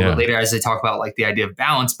line a little bit later as I talk about like the idea of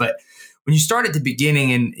balance. But when you start at the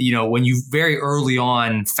beginning and, when you very early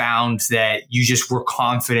on found that you just were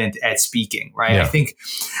confident at speaking, right? Yeah. I think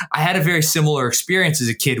I had a very similar experience as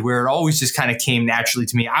a kid where it always just kind of came naturally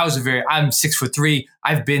to me. I'm 6'3".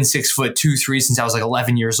 I've been 6'2", 3 since I was like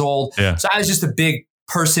 11 years old. Yeah. So I was just a big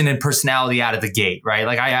person and personality out of the gate, right?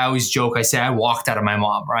 Like I always joke, I say I walked out of my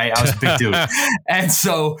mom, right? I was a big dude. And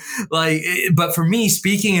so but for me,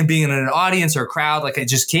 speaking and being in an audience or a crowd, like it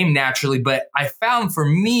just came naturally. But I found for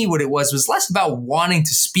me what it was less about wanting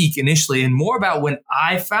to speak initially and more about when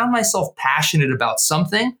I found myself passionate about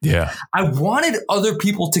something. Yeah. I wanted other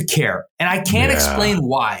people to care. And I can't explain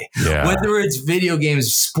why, whether it's video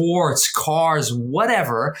games, sports, cars,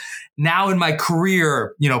 whatever. Now in my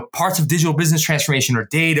career, parts of digital business transformation or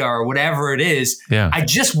data or whatever it is, I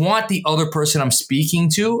just want the other person I'm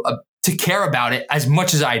speaking to care about it as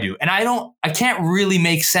much as I do. And I can't really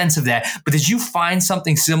make sense of that. But did you find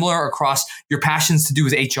something similar across your passions to do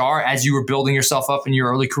with HR as you were building yourself up in your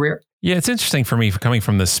early career? Yeah, it's interesting for me coming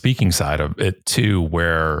from the speaking side of it too,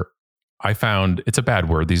 where I found it's a bad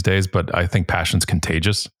word these days, but I think passion's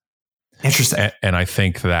contagious. Interesting. And I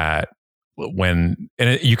think that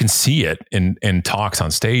you can see it in talks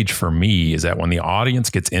on stage for me is that when the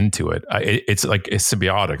audience gets into it, it's like it's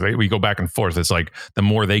symbiotic. Right? We go back and forth. It's like the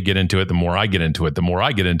more they get into it, the more I get into it. The more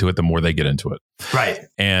I get into it, the more they get into it. Right.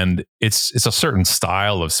 And it's a certain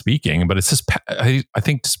style of speaking, but it's just I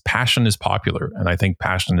think just passion is popular, and I think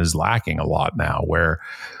passion is lacking a lot now, where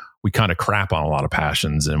we kind of crap on a lot of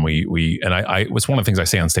passions, and I it's one of the things I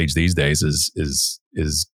say on stage these days is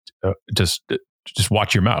just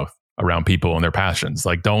watch your mouth around people and their passions.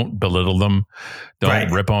 Like, don't belittle them,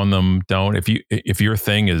 don't rip on them. Don't, if your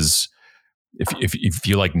thing is, if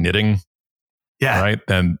you like knitting, right,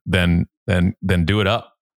 then do it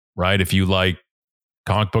up, right? If you like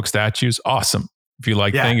comic book statues, awesome. If you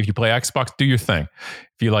like if you play Xbox, do your thing.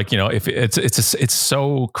 If you like, if it's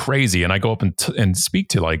so crazy. And I go up and speak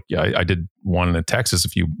to I did one in Texas a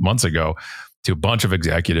few months ago to a bunch of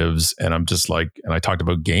executives, and I'm just like, and I talked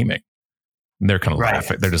about gaming. And they're kind of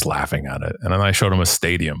laughing. They're just laughing at it. And then I showed them a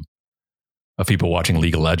stadium of people watching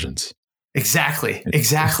League of Legends. Exactly.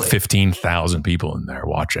 15,000 people in there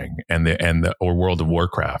watching, or World of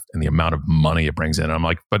Warcraft, and the amount of money it brings in. And I'm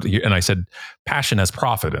like, and I said, passion has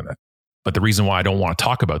profit in it. But the reason why I don't want to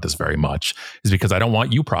talk about this very much is because I don't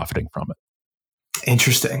want you profiting from it.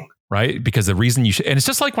 Interesting. Right? Because the reason you should, and it's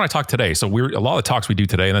just like when I talk today. So a lot of talks we do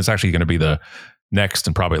today, and that's actually going to be the next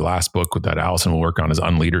and probably last book that Allison will work on, is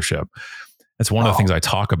Unleadership. That's one of the things I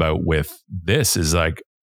talk about with this is like,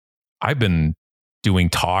 I've been doing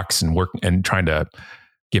talks and work and trying to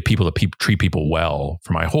get people to treat people well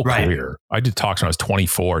for my whole career. I did talks when I was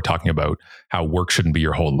 24 talking about how work shouldn't be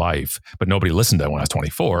your whole life, but nobody listened to it when I was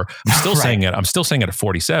 24. I'm still saying it. I'm still saying it at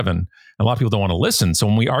 47. And a lot of people don't want to listen. So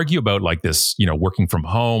when we argue about like this, working from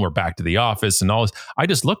home or back to the office and all this, I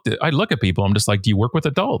look at people. I'm just like, do you work with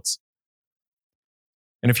adults?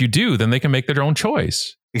 And if you do, then they can make their own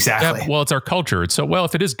choice. Exactly. Yeah, well, it's our culture. It's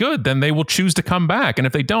if it is good, then they will choose to come back. And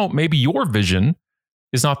if they don't, maybe your vision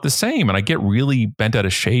is not the same. And I get really bent out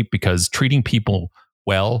of shape because treating people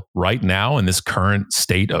well right now in this current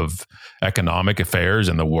state of economic affairs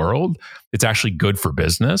in the world, it's actually good for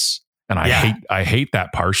business. And I hate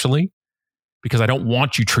that partially because I don't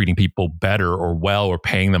want you treating people better or well or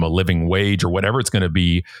paying them a living wage or whatever it's going to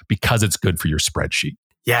be because it's good for your spreadsheet.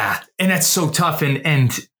 Yeah. And that's so tough.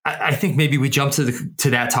 And I think maybe we jump to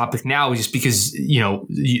that topic now just because,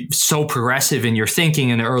 so progressive in your thinking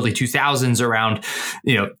in the early 2000s around,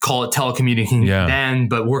 call it telecommuting then,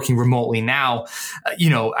 but working remotely now.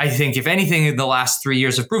 I think if anything in the last 3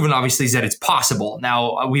 years have proven obviously is that it's possible.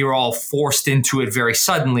 Now we were all forced into it very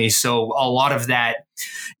suddenly. So a lot of that,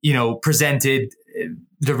 presented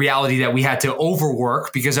the reality that we had to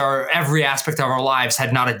overwork because every aspect of our lives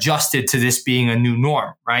had not adjusted to this being a new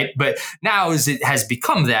norm, right? But now as it has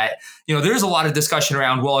become that, there's a lot of discussion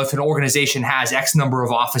around, well, if an organization has X number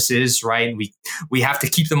of offices, right, we have to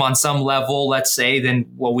keep them on some level, let's say, then,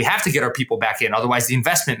 well, we have to get our people back in. Otherwise, the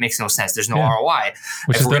investment makes no sense. There's no ROI.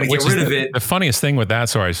 If we're going to get rid of it. The funniest thing with that,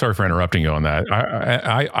 sorry for interrupting you on that.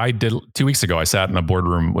 I did 2 weeks ago, I sat in a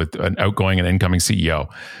boardroom with an outgoing and incoming CEO.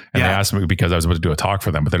 And they asked me because I was about to do a talk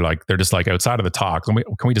for them, but they're just like, outside of the talk, can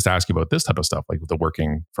we just ask you about this type of stuff, like the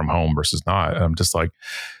working from home versus not? And I'm just like,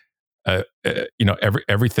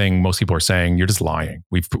 everything most people are saying, you're just lying.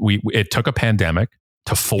 It took a pandemic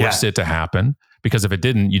to force it to happen, because if it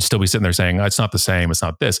didn't, you'd still be sitting there saying, it's not the same. It's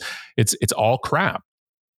not this. It's all crap.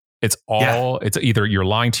 It's it's either you're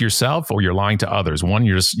lying to yourself or you're lying to others.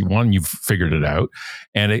 You've figured it out.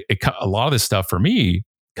 And a lot of this stuff for me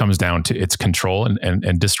comes down to its control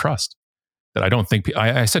and distrust. that I don't think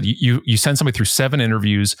I said you send somebody through 7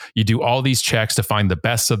 interviews, you do all these checks to find the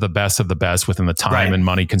best of the best of the best within the time and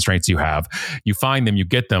money constraints you have. You find them, you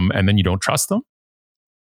get them, and then you don't trust them.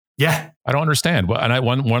 Yeah, I don't understand. Well, and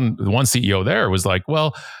one CEO there was like,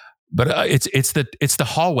 well, but it's the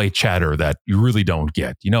hallway chatter that you really don't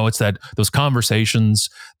get. It's those conversations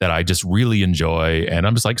that I just really enjoy. And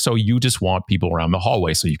I'm just like, so you just want people around the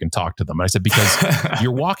hallway so you can talk to them. And I said, because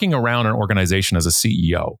you're walking around an organization as a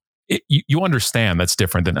CEO. You understand that's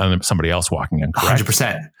different than somebody else walking in, correct?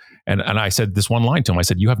 100%. And I said this one line to him. I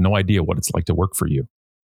said, you have no idea what it's like to work for you.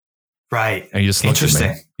 Right. And he just looked at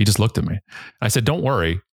me. He just looked at me. I said, don't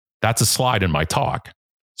worry. That's a slide in my talk.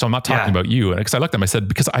 So I'm not talking about you. And because I looked at him, I said,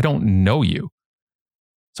 because I don't know you.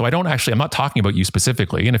 So I'm not talking about you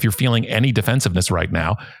specifically. And if you're feeling any defensiveness right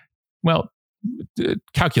now, well,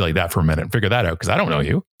 calculate that for a minute and figure that out, because I don't know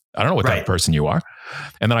you. I don't know what type of person you are.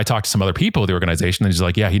 And then I talked to some other people of the organization, and he's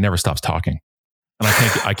like, yeah, he never stops talking. And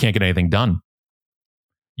I can't get anything done.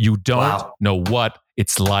 You don't know what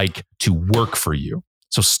it's like to work for you.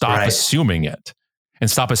 So stop assuming it. And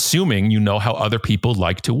stop assuming you know how other people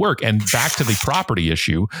like to work. And back to the property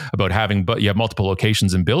issue about you have multiple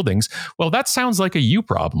locations and buildings. Well, that sounds like a you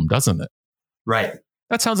problem, doesn't it? Right.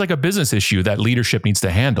 That sounds like a business issue that leadership needs to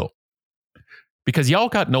handle. Because y'all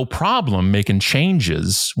got no problem making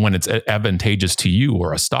changes when it's advantageous to you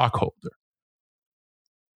or a stockholder.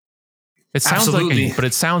 It sounds but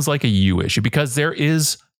it sounds like a you issue, because there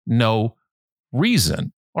is no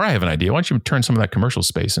reason. Or I have an idea. Why don't you turn some of that commercial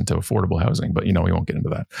space into affordable housing? But we won't get into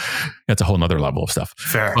that. That's a whole nother level of stuff.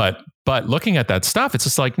 Fair. But looking at that stuff, it's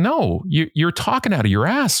just like, no, you're talking out of your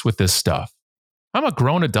ass with this stuff. I'm a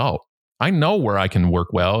grown adult. I know where I can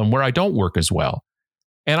work well and where I don't work as well.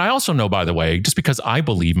 And I also know, by the way, just because I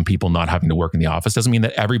believe in people not having to work in the office doesn't mean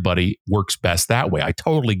that everybody works best that way. I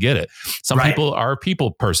totally get it. Some people are a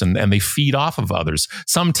people person and they feed off of others.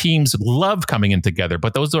 Some teams love coming in together,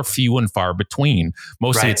 but those are few and far between.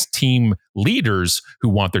 Mostly it's team leaders who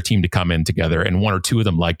want their team to come in together, and 1 or 2 of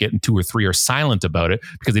them like it, and 2 or 3 are silent about it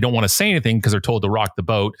because they don't want to say anything because they're told to rock the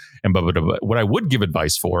boat. And what I would give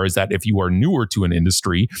advice for is that if you are newer to an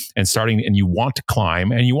industry and you want to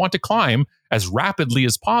climb as rapidly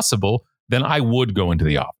as possible, then I would go into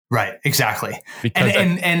the office. Right, exactly.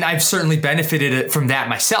 And I've certainly benefited from that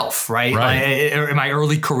myself, right? In my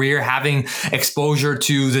early career, having exposure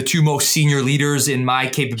to the 2 most senior leaders in my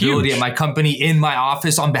capability at my company in my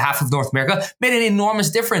office on behalf of North America made an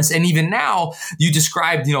enormous difference. And even now, you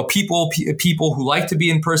described, people who like to be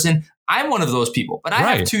in person. I'm one of those people, but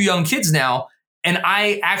I have 2 young kids now. And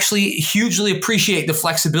I actually hugely appreciate the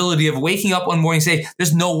flexibility of waking up one morning and say,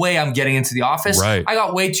 there's no way I'm getting into the office. I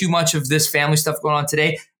got way too much of this family stuff going on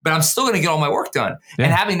today, but I'm still going to get all my work done. Yeah.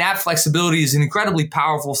 And having that flexibility is an incredibly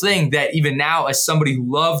powerful thing that even now, as somebody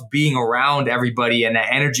who loved being around everybody and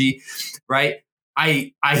that energy, right?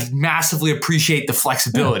 I massively appreciate the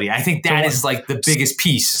flexibility. I think that is like the biggest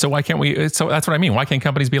piece. So why can't we? So that's what I mean. Why can't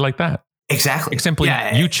companies be like that? Exactly. Simply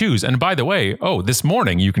you choose. And by the way, this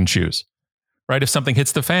morning you can choose. Right? If something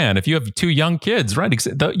hits the fan, if you have 2 young kids, right?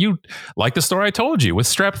 You like the story I told you with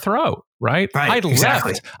strep throat, right?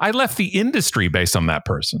 I left the industry based on that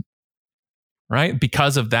person, right?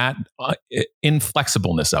 Because of that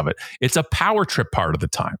inflexibleness of it. It's a power trip part of the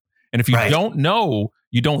time. And if you don't know,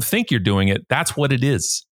 you don't think you're doing it, that's what it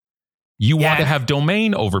is. You want to have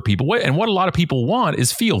domain over people. And what a lot of people want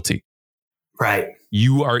is fealty. Right.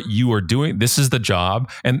 You are doing, this is the job.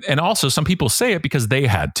 And also some people say it because they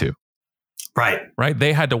had to. Right.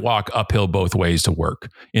 They had to walk uphill both ways to work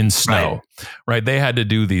in snow. Right. They had to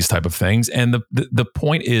do these type of things. And the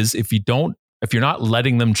point is, if you're not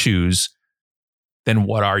letting them choose, then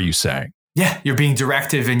what are you saying? Yeah, you're being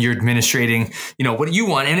directive and you're administrating, what you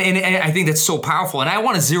want. And I think that's so powerful. And I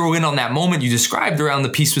want to zero in on that moment you described around the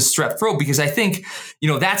piece with strep throat, because I think,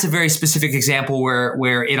 that's a very specific example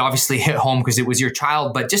where it obviously hit home because it was your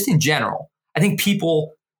child. But just in general, I think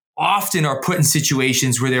people often are put in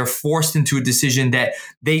situations where they're forced into a decision that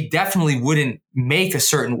they definitely wouldn't make a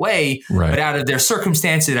certain way, but out of their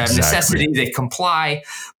circumstances, out of necessity, they comply,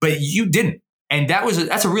 but you didn't. And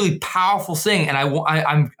that's a really powerful thing. And I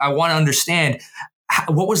want to understand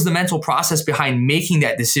what was the mental process behind making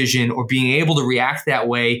that decision or being able to react that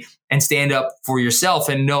way and stand up for yourself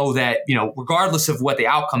and know that, regardless of what the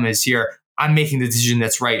outcome is here, I'm making the decision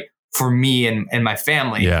that's right for me and my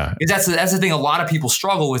family. Yeah. Because that's the thing a lot of people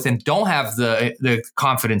struggle with and don't have the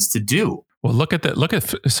confidence to do. Well, look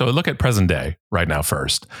at present day right now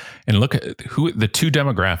first, and look at who the 2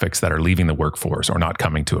 demographics that are leaving the workforce or not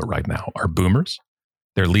coming to it right now are boomers.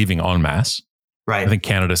 They're leaving en masse. Right. I think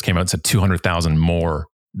Canada's came out and said 200,000 more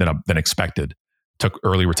than expected took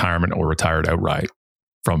early retirement or retired outright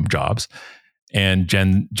from jobs, and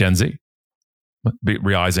Gen Z,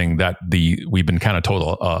 realizing that we've been kind of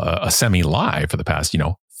told a semi lie for the past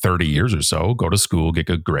 30 years or so. Go to school, get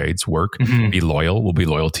good grades, work, be loyal. We'll be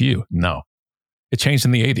loyal to you. No, it changed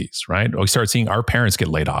in the 80s, right? We started seeing our parents get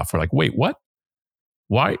laid off. We're like, wait, what?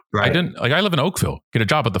 Why? Right. I live in Oakville, get a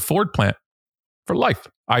job at the Ford plant for life.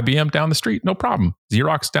 IBM down the street, no problem.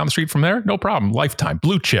 Xerox down the street from there, no problem. Lifetime,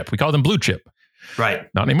 blue chip. We call them blue chip. Right.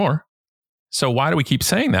 Not anymore. So why do we keep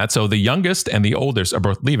saying that? So the youngest and the oldest are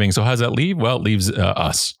both leaving. So how does that leave? Well, it leaves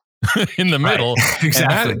us in the middle.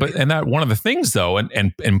 Exactly. And that one of the things though, and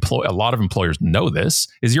a lot of employers know this,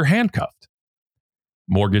 is you're handcuffed.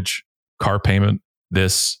 Mortgage, car payment,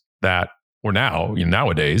 this, that, or now,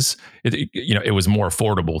 nowadays, it was more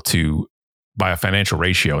affordable to by a financial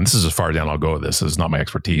ratio. And this is as far down I'll go with this. This is not my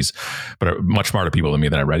expertise, but much smarter people than me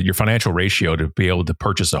that I read. Your financial ratio to be able to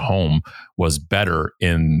purchase a home was better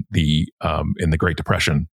in the Great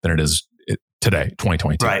Depression than it is today,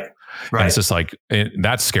 2022. Right. And it's just like,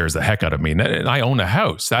 that scares the heck out of me. And I own a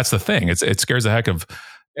house. That's the thing. It scares the heck of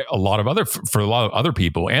a lot of other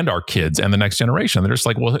people and our kids and the next generation. They're just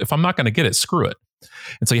like, well, if I'm not going to get it, screw it.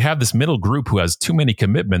 And so you have this middle group who has too many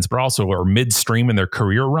commitments, but also are midstream in their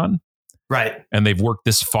career run. Right. And they've worked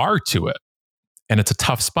this far to it. And it's a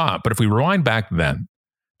tough spot. But if we rewind back then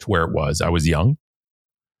to where it was, I was young,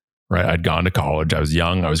 right? I'd gone to college. I was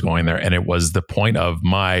young. I was going there. And it was the point of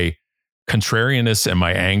my contrarianness and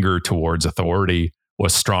my anger towards authority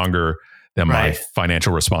was stronger than my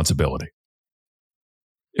financial responsibility.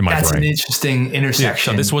 That's brain. An interesting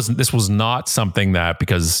intersection. Yeah, so this was not something that,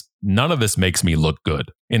 because none of this makes me look good.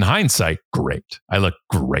 In hindsight, great. I look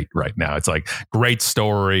great right now. It's like, great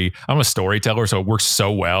story. I'm a storyteller, so it works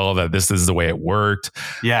so well that this is the way it worked.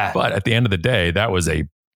 Yeah. But at the end of the day, that was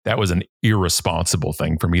an irresponsible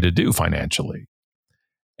thing for me to do financially.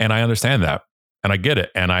 And I understand that. And I get it.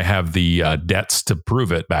 And I have the debts to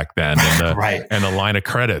prove it back then, and and the line of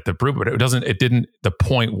credit to prove it. The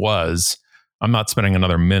point was, I'm not spending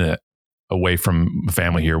another minute away from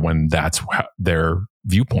family here when that's their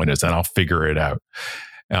viewpoint is, and I'll figure it out.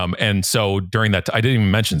 And so during that, I didn't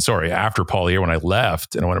even mention, after Paul Year, when I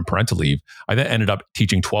left and I went on parental leave, I then ended up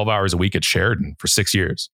teaching 12 hours a week at Sheridan for 6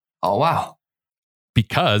 years. Oh, wow.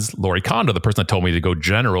 Because Lori Kondo, the person that told me to go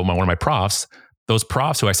general, one of my profs, those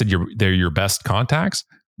profs who I said they're your best contacts,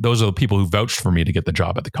 those are the people who vouched for me to get the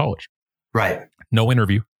job at the college. Right. No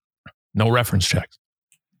interview, no reference checks.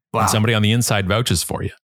 Wow. And somebody on the inside vouches for you.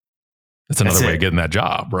 That's another way of getting that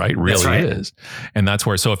job, right? Really is. And that's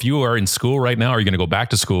where, so if you are in school right now, or you're going to go back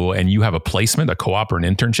to school and you have a placement, a co-op or an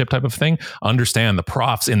internship type of thing, understand the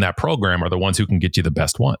profs in that program are the ones who can get you the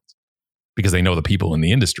best ones because they know the people in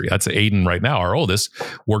the industry. That's Aiden right now, our oldest,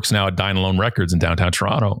 works now at Dine Alone Records in downtown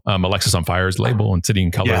Toronto. Alexis on Fire's label and City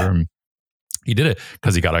and Color. Yeah. And he did it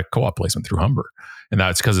because he got a co-op placement through Humber. And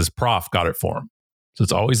that's because his prof got it for him. So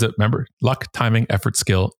it's always remember, luck, timing, effort,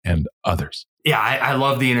 skill, and others. Yeah, I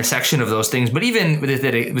love the intersection of those things. But even with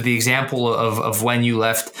the example of when you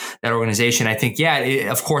left that organization, I think, it,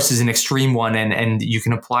 of course, is an extreme one. And you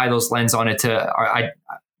can apply those lens on it to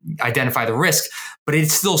identify the risk. But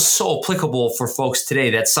it's still so applicable for folks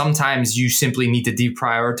today that sometimes you simply need to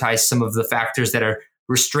deprioritize some of the factors that are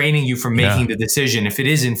restraining you from making the decision, if it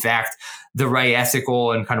is in fact the right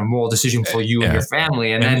ethical and kind of moral decision for you and your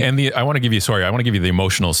family. I want to give you the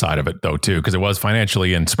emotional side of it though too, because it was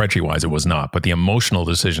financially and spreadsheet wise, it was not, but the emotional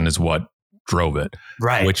decision is what drove it.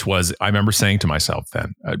 Right. Which was, I remember saying to myself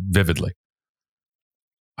then vividly,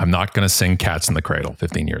 I'm not going to sing Cats in the Cradle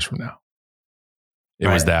 15 years from now. It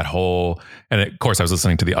was that whole, and of course I was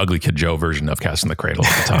listening to the Ugly Kid Joe version of Cats in the Cradle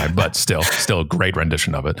at the time, but still a great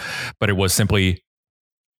rendition of it. But it was simply,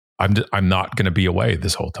 I'm not going to be away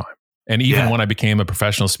this whole time. And even when I became a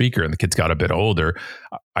professional speaker and the kids got a bit older,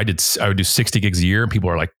 I would do 60 gigs a year and people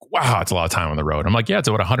are like, wow, it's a lot of time on the road. I'm like, yeah, it's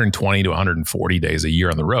about 120 to 140 days a year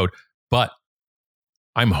on the road, but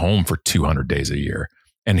I'm home for 200 days a year.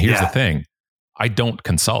 And here's the thing. I don't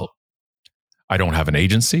consult. I don't have an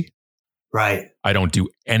agency. Right. I don't do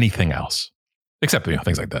anything else except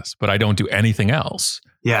things like this, but I don't do anything else.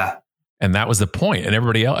 Yeah. And that was the point. And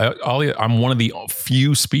everybody else, I'm one of the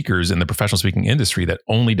few speakers in the professional speaking industry that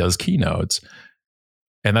only does keynotes.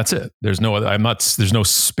 And that's it. There's no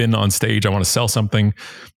spin on stage. I want to sell something.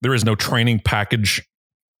 There is no training package.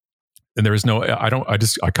 And there is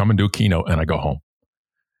I come and do a keynote and I go home.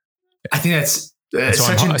 I think that's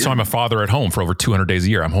so I'm a father at home for over 200 days a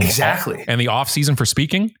year. I'm home. Exactly. And the off season for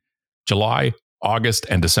speaking, July, August,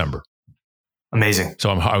 and December. Amazing.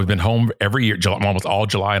 So I've been home every year, almost all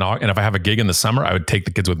July and August. And if I have a gig in the summer, I would take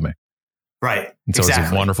the kids with me. Right. And so it's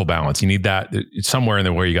a wonderful balance. You need that it's somewhere in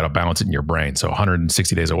there where you got to balance it in your brain. So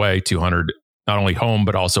 160 days away, 200, not only home,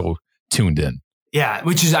 but also tuned in. Yeah,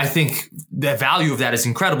 which is, I think, the value of that is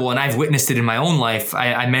incredible. And I've witnessed it in my own life.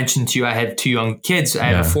 I mentioned to you, I have 2 young kids. I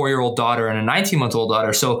have a 4-year-old daughter and a 19-month-old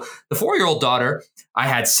daughter. So the 4-year-old daughter, I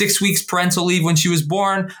had 6 weeks parental leave when she was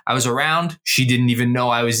born. I was around. She didn't even know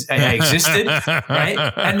I existed,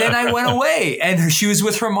 right? And then I went away and she was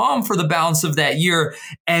with her mom for the balance of that year.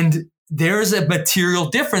 And there's a material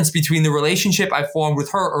difference between the relationship I formed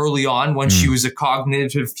with her early on when she was a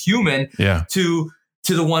cognitive human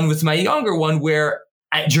to the one with my younger one, where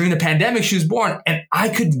during the pandemic, she was born and I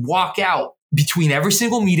could walk out between every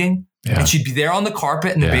single meeting and she'd be there on the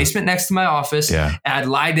carpet in the basement next to my office. And I'd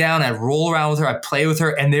lie down, I'd roll around with her, I'd play with her.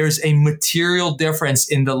 And there's a material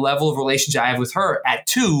difference in the level of relationship I have with her at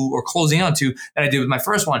 2 or closing on 2 that I did with my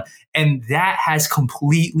first one. And that has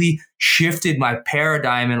completely shifted my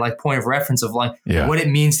paradigm and like point of reference of like what it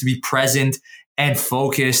means to be present and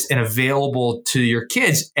focused and available to your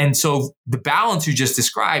kids. And so the balance you just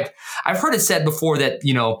described, I've heard it said before that,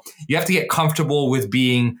 you know, you have to get comfortable with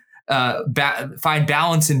being, find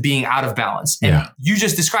balance in being out of balance. And you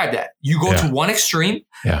just described that. You go to one extreme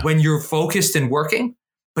when you're focused and working,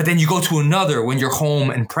 but then you go to another when you're home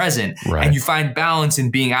and present and you find balance in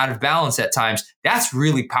being out of balance at times. That's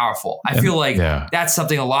really powerful. I feel like that's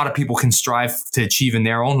something a lot of people can strive to achieve in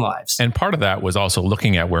their own lives. And part of that was also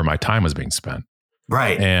looking at where my time was being spent.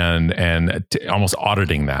 Right. And almost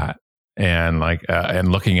auditing that and like, and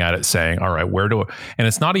looking at it saying, all right, where do I, and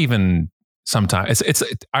it's not even sometimes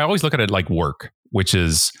I always look at it like work, which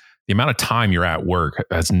is the amount of time you're at work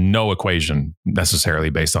has no equation necessarily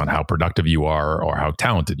based on how productive you are or how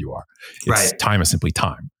talented you are. Time is simply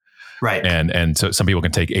time. Right. And so some people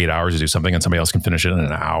can take 8 hours to do something and somebody else can finish it in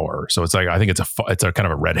an hour. So it's like, I think it's a kind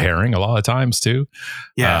of a red herring a lot of times too.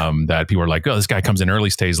 That people are like, oh, this guy comes in early,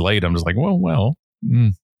 stays late. I'm just like, well,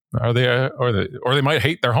 are they, or they might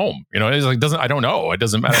hate their home. You know, it's like, I don't know. It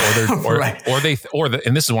doesn't matter.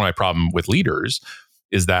 And this is one of my problem with leaders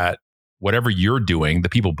is that whatever you're doing, the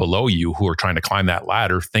people below you who are trying to climb that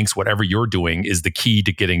ladder thinks whatever you're doing is the key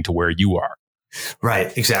to getting to where you are.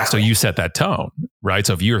 Right. Exactly. So you set that tone, right?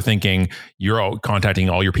 So if you're thinking you're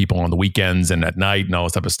contacting all your people on the weekends and at night and all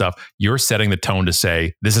this type of stuff, you're setting the tone to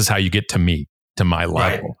say, this is how you get to me, to my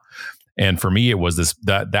level. Right. And for me, it was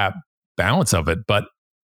that balance of it. But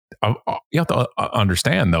you have to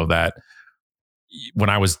understand though, that when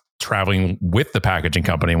I was traveling with the packaging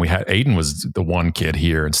company and Aiden was the one kid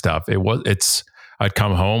here and stuff, I'd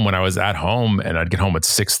come home when I was at home and I'd get home at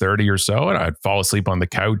 6:30 or so and I'd fall asleep on the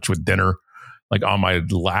couch with dinner like on my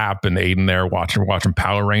lap and Aiden there watching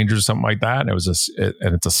Power Rangers or something like that. And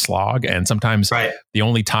it's a slog. And sometimes the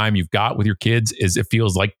only time you've got with your kids is it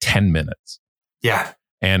feels like 10 minutes. Yeah.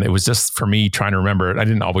 And it was just for me trying to remember it. I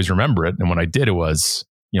didn't always remember it. And when I did, it was,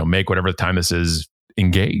 make whatever the time this is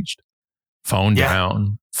engaged, phone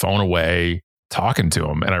down, phone away, talking to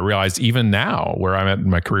them. And I realized even now where I'm at in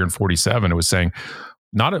my career in 47, it was saying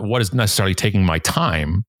not what is necessarily taking my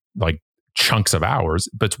time, like chunks of hours,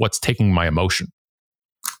 but it's what's taking my emotion.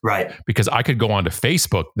 Right. Because I could go onto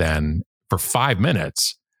Facebook then for 5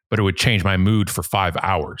 minutes, but it would change my mood for 5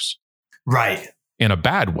 hours. Right. In a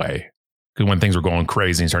bad way. Because when things were going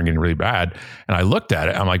crazy and started getting really bad, and I looked at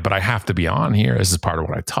it, I'm like, but I have to be on here. This is part of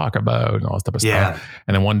what I talk about and all this type of stuff.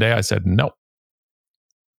 And then one day I said, no.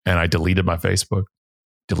 And I deleted my Facebook,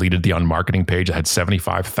 deleted the unmarketing page. I had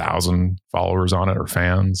 75,000 followers on it or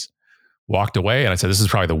fans. Walked away and I said, this is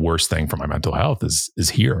probably the worst thing for my mental health is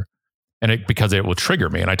here. And because it will trigger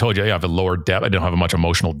me. And I told you, I have a lower depth. I don't have much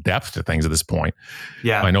emotional depth to things at this point.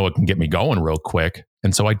 Yeah. I know it can get me going real quick.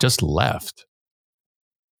 And so I just left.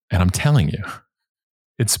 And I'm telling you,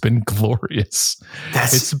 it's been glorious.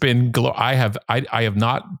 It's been I have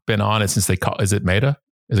not been on it since is it Meta?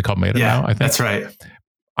 Is it called Meta now? I think that's right.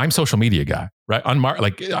 I'm social media guy, right?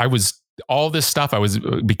 I was all this stuff. I was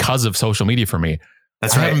because of social media for me. I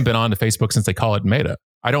haven't been on to Facebook since they call it Meta.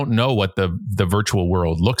 I don't know what the virtual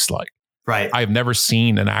world looks like. Right. I've never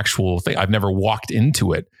seen an actual thing. I've never walked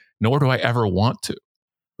into it, nor do I ever want to.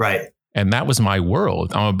 Right. And that was my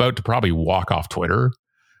world. I'm about to probably walk off Twitter.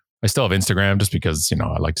 I still have Instagram just because,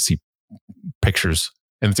 I like to see pictures.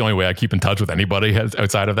 And it's the only way I keep in touch with anybody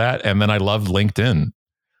outside of that. And then I love LinkedIn.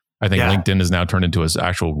 I think LinkedIn has now turned into an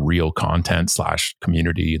actual real content /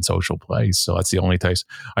 community and social place. So that's the only place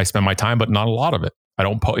I spend my time, but not a lot of it. I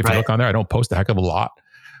don't if you look on there, I don't post a heck of a lot.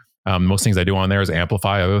 Most things I do on there is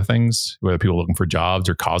amplify other things, whether people looking for jobs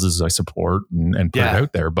or causes I support and put it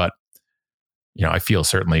out there. But, I feel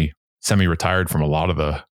certainly semi-retired from a lot of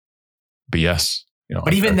the BS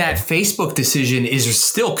But even that Facebook decision is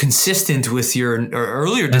still consistent with your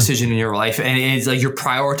earlier decision in your life. And it's like you're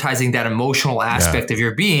prioritizing that emotional aspect of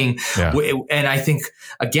your being. Yeah. And I think,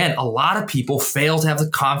 again, a lot of people fail to have the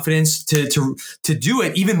confidence to do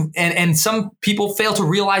it. Even and some people fail to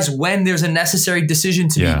realize when there's a necessary decision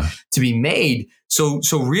to be made. So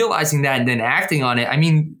realizing that and then acting on it, I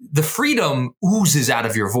mean, the freedom oozes out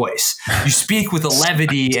of your voice. You speak with a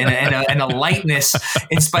levity and a lightness,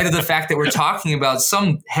 in spite of the fact that we're talking about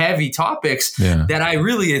some heavy topics that I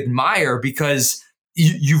really admire, because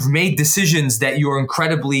you've made decisions that you're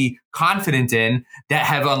incredibly confident in that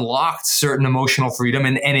have unlocked certain emotional freedom.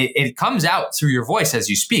 And it comes out through your voice as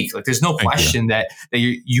you speak. Like there's no question that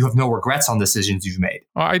you have no regrets on decisions you've made.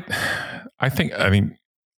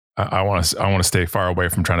 I want to stay far away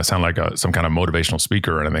from trying to sound like some kind of motivational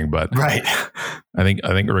speaker or anything, but right. I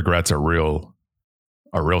think regrets are real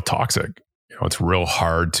toxic. It's real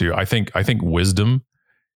hard to. I think wisdom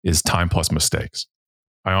is time plus mistakes.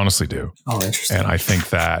 I honestly do. Oh, interesting. And I think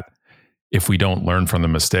that if we don't learn from the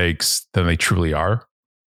mistakes, then they truly are.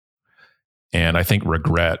 And I think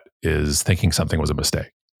regret is thinking something was a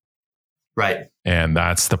mistake. Right. And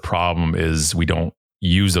that's the problem, is we don't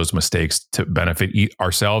use those mistakes to benefit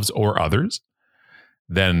ourselves or others.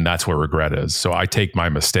 Then that's where regret is. So I take my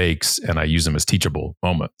mistakes and I use them as teachable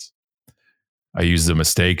moments. I use the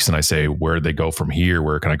mistakes and I say, where did they go from here?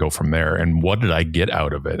 Where can I go from there? And what did I get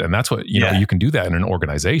out of it? And that's what, you know, you can do that in an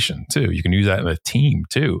organization too. You can use that in a team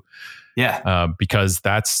too. Yeah. Because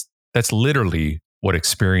that's literally what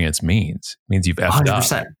experience means. It means you've effed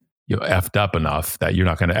 100%. Up. You've effed up enough that you're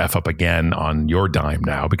not going to F up again on your dime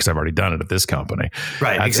now, because I've already done it at this company.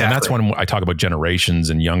 Right. Exactly. And that's when I talk about generations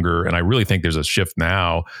and younger. And I really think there's a shift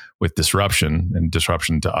now with disruption, and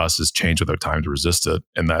disruption to us has changed with our time to resist it.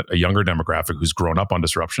 And that a younger demographic who's grown up on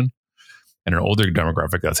disruption, and an older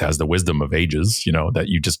demographic that has the wisdom of ages, you know, that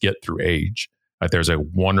you just get through age. There's a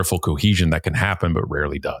wonderful cohesion that can happen, but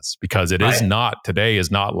rarely does, because it is not, today is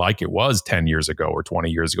not like it was 10 years ago or 20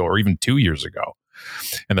 years ago or even 2 years ago.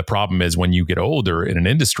 And the problem is when you get older in an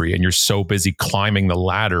industry and you're so busy climbing the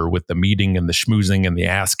ladder with the meeting and the schmoozing and the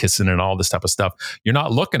ass kissing and all this type of stuff, you're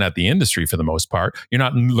not looking at the industry for the most part. You're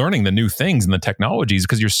not learning the new things and the technologies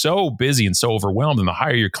because you're so busy and so overwhelmed. And the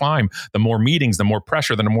higher you climb, the more meetings, the more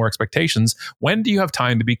pressure, the more expectations. When do you have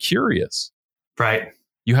time to be curious? Right.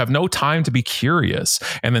 You have no time to be curious.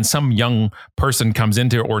 And then some young person comes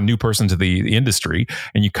into, or new person to the industry,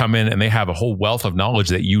 and you come in and they have a whole wealth of knowledge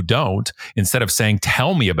that you don't. Instead of saying,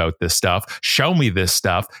 tell me about this stuff, show me this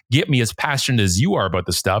stuff, get me as passionate as you are about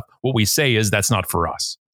the stuff, what we say is, that's not for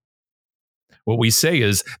us. What we say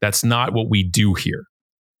is, that's not what we do here.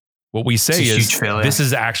 What we say is, this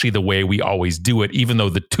is actually the way we always do it, even though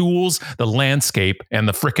the tools, the landscape, and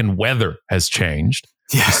the frickin' weather has changed.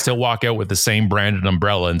 Yeah. You still walk out with the same branded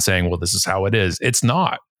umbrella and saying, well, this is how it is. It's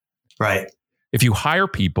not. Right. If you hire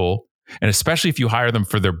people, and especially if you hire them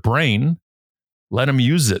for their brain, let them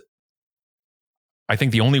use it. I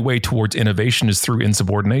think the only way towards innovation is through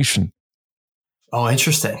insubordination. Oh,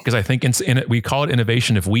 interesting. Because I think we call it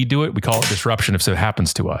innovation if we do it. We call it disruption if it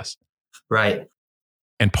happens to us. Right.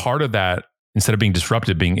 And part of that, instead of being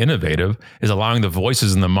disruptive, being innovative, is allowing the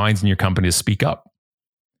voices and the minds in your company to speak up.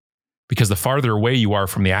 Because the farther away you are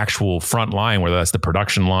from the actual front line, whether that's the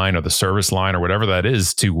production line or the service line or whatever that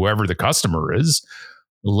is, to whoever the customer is,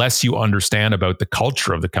 less you understand about the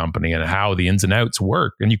culture of the company and how the ins and outs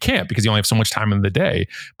work. And you can't, because you only have so much time in the day.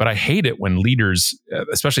 But I hate it when leaders,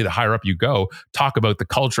 especially the higher up you go, talk about the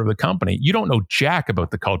culture of the company. You don't know jack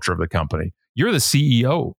about the culture of the company. You're the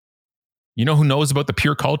CEO. You know who knows about the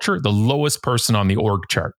pure culture? The lowest person on the org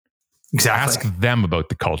chart. Exactly. Ask them about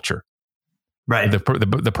the culture. Right.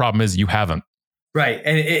 The problem is you haven't. Right.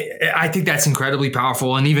 And I think that's incredibly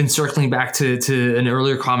powerful. And even circling back to an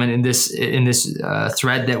earlier comment in this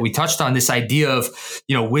thread that we touched on, this idea of,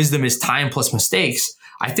 you know, wisdom is time plus mistakes.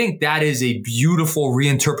 I think that is a beautiful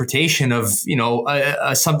reinterpretation of, you know,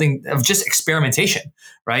 something of just experimentation,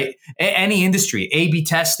 right? Any industry, A/B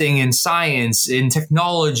testing in science, in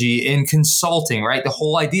technology, in consulting, right? The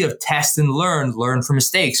whole idea of test and learn from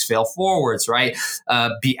mistakes, fail forwards, right?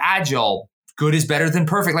 Be agile. Good is better than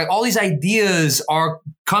perfect. Like all these ideas are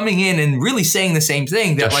coming in and really saying the same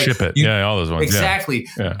thing. That like ship it. All those ones. Exactly.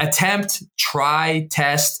 Yeah. Attempt, try,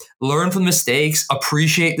 test, learn from mistakes,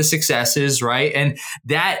 appreciate the successes, right? And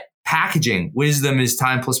that packaging, wisdom is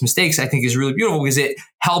time plus mistakes, I think is really beautiful because it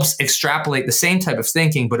helps extrapolate the same type of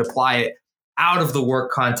thinking, but apply it out of the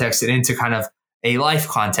work context and into kind of a life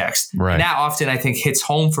context. Right. And that often I think hits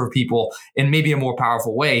home for people in maybe a more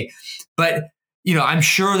powerful way. But, you know, I'm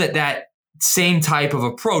sure that same type of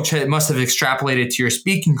approach must have extrapolated to your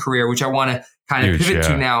speaking career, which I want to kind of pivot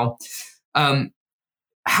to now.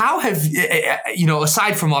 How have,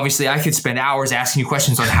 aside from obviously I could spend hours asking you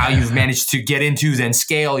questions on how you've managed to get into then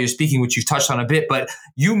scale your speaking, which you've touched on a bit, but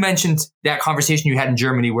you mentioned that conversation you had in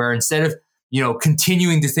Germany where instead of,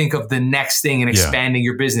 continuing to think of the next thing and expanding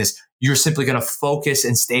your business, you're simply going to focus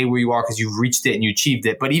and stay where you are because you've reached it and you achieved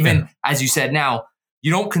it. But even as you said now,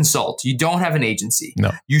 you don't consult, you don't have an agency,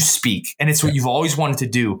 you speak, and it's what you've always wanted to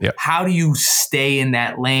do. Yeah. How do you stay in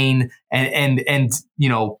that lane and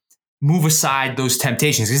move aside those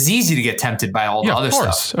temptations? Because it's easy to get tempted by all the other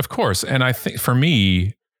stuff. Of course. And I think for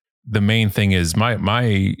me, the main thing is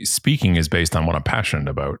my speaking is based on what I'm passionate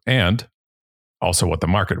about and also what the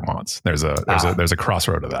market wants. There's a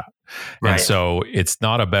crossroad of that. Right. And so it's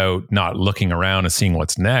not about not looking around and seeing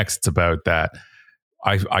what's next. It's about that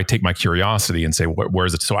I take my curiosity and say,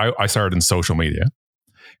 where's it? So I started in social media.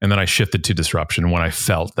 And then I shifted to disruption when I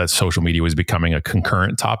felt that social media was becoming a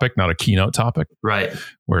concurrent topic, not a keynote topic. Right.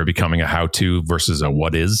 Where becoming a how-to versus a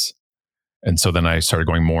what is. And so then I started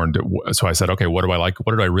going more into, so I said, okay, what do I like?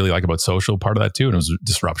 What did I really like about social? Part of that too. And it was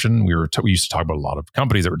disruption. We used to talk about a lot of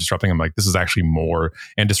companies that were disrupting. I'm like, this is actually more,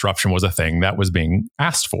 and disruption was a thing that was being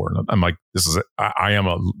asked for. And I'm like, I am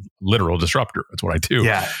a literal disruptor. That's what I do.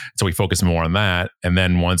 Yeah. So we focused more on that. And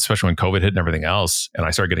then especially when COVID hit and everything else, and I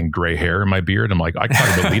started getting gray hair in my beard, I'm like, I can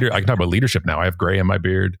talk about leadership now. I have gray in my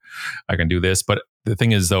beard. I can do this. But the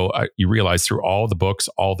thing is, though, you realize through all the books,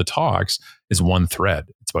 all the talks is one thread.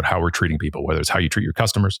 It's about how we're treating people, whether it's how you treat your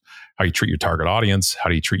customers, how you treat your target audience, how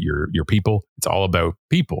do you treat your people. It's all about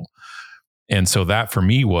people. And so that for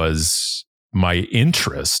me was my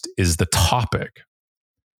interest is the topic,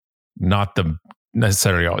 not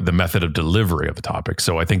necessarily the method of delivery of the topic.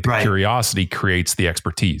 So I think the curiosity creates the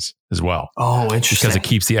expertise as well. Oh, interesting. Because it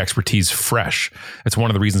keeps the expertise fresh. It's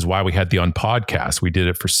one of the reasons why we had the Unpodcast. We did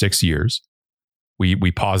it for 6 years.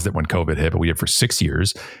 We paused it when COVID hit, but we did it for 6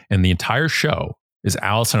 years. And the entire show is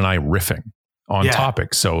Allison and I riffing on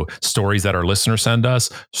topics. So stories that our listeners send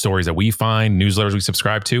us, stories that we find, newsletters we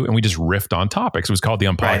subscribe to, and we just riffed on topics. It was called the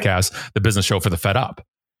Unpodcast, the business show for the fed up.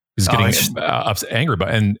 He was getting angry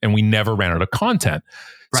about, and we never ran out of content.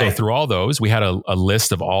 So through all those, we had a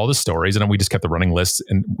list of all the stories, and we just kept the running list.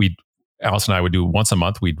 And Alice and I would do once a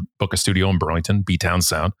month. We'd book a studio in Burlington, B-Town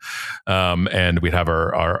Sound, and we'd have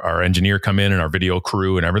our engineer come in and our video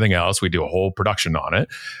crew and everything else. We'd do a whole production on it,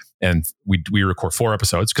 and we record 4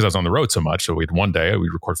 episodes because I was on the road so much. So we'd one day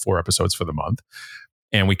we'd record 4 episodes for the month,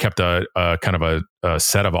 and we kept a kind of a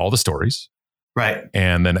set of all the stories. Right.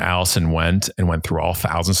 And then Allison went through all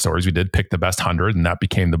 1,000 stories. We did pick the best 100, and that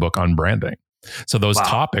became the book on branding. So those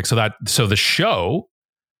topics, so the show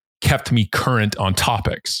kept me current on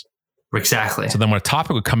topics. Exactly. So then when a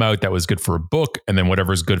topic would come out that was good for a book, and then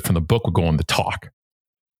whatever's good from the book would go on the talk.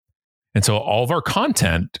 And so all of our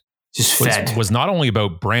content was not only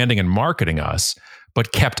about branding and marketing us,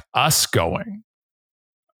 but kept us going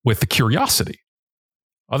with the curiosity.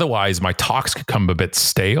 Otherwise, my talks could come a bit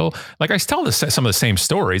stale. Like I tell some of the same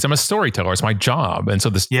stories. I'm a storyteller. It's my job. And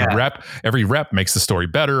so every rep makes the story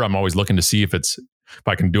better. I'm always looking to see if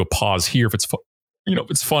I can do a pause here, if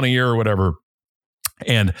it's funnier or whatever.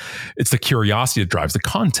 And it's the curiosity that drives the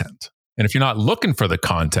content. And if you're not looking for the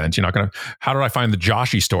content, you're not going to, how did I find the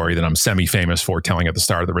Joshi story that I'm semi-famous for telling at the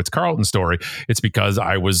start of the Ritz-Carlton story? It's because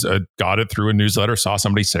I got it through a newsletter, saw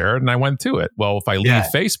somebody share it, and I went to it. Well, if I leave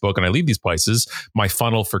Facebook and I leave these places, my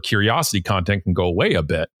funnel for curiosity content can go away a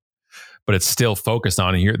bit, but it's still focused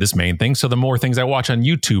on this main thing. So the more things I watch on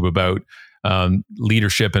YouTube about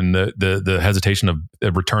leadership and the hesitation of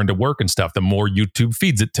return to work and stuff, the more YouTube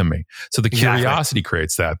feeds it to me. So the curiosity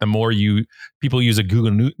creates that. The more people use a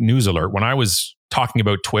Google News alert. When I was talking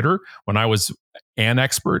about Twitter, when I was an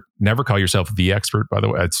expert, never call yourself the expert, by the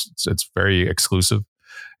way. It's very exclusive.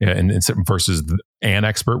 And versus an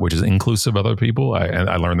expert, which is inclusive of other people.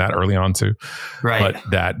 I learned that early on too. Right. But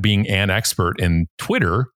that being an expert in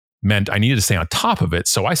Twitter meant I needed to stay on top of it.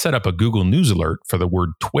 So I set up a Google News alert for the word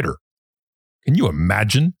Twitter. Can you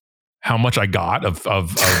imagine how much I got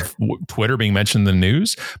of Twitter being mentioned in the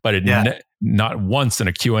news? But not once in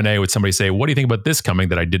a Q&A would somebody say, what do you think about this coming,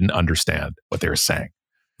 that I didn't understand what they were saying?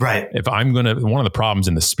 Right. One of the problems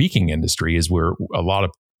in the speaking industry is where a lot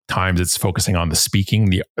of times it's focusing on the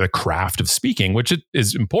speaking, the craft of speaking, which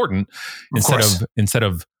is important, instead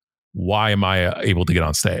of why am I able to get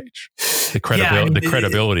on stage? The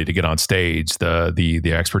credibility to get on stage,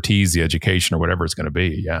 the expertise, the education, or whatever it's going to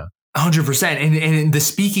be. Yeah. 100%. And the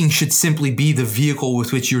speaking should simply be the vehicle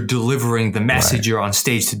with which you're delivering the message you're on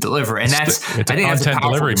stage to deliver. And it's a content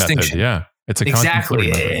delivery method. Yeah. It's a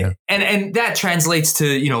exactly. constant fluid, And that translates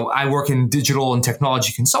to, I work in digital and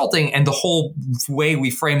technology consulting, and the whole way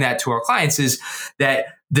we frame that to our clients is that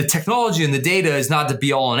the technology and the data is not the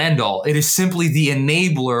be all and end all. It is simply the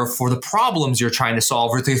enabler for the problems you're trying to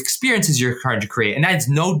solve or the experiences you're trying to create. And that's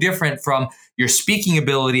no different from your speaking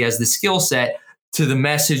ability as the skill set to the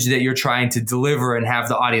message that you're trying to deliver and have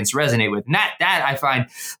the audience resonate with. And that I find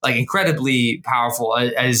like incredibly powerful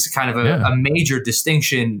as kind of a major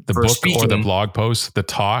distinction the for book speaking. Or the blog post, the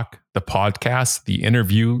talk, the podcast, the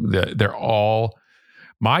interview, they're all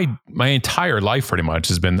my entire life pretty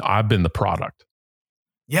much I've been the product.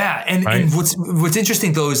 Yeah. And what's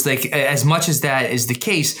interesting though is like, as much as that is the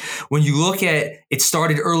case, when you look at it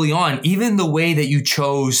started early on, even the way that you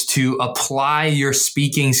chose to apply your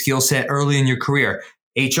speaking skill set early in your career,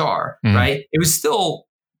 HR, right? It was still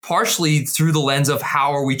partially through the lens of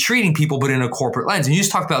how are we treating people, but in a corporate lens. And you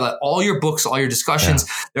just talked about that. All your books, all your discussions,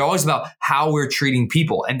 they're always about how we're treating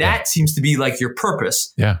people. And that seems to be like your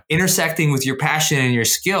purpose, intersecting with your passion and your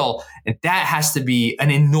skill. And that has to be an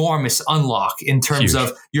enormous unlock in terms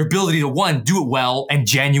of your ability to, one, do it well and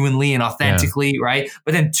genuinely and authentically, right?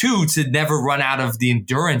 But then two, to never run out of the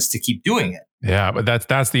endurance to keep doing it. Yeah, but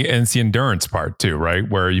it's the endurance part too, right?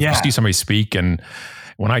 Where you see somebody speak, and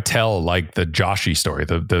when I tell like the Joshi story,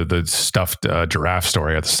 the stuffed giraffe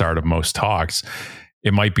story at the start of most talks,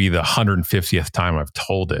 it might be the 150th time I've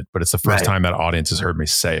told it, but it's the first time that audience has heard me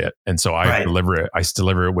say it. And so I deliver it. I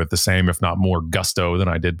deliver it with the same, if not more gusto than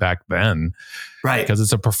I did back then. Right. Because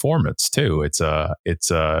it's a performance too. There's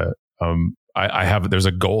a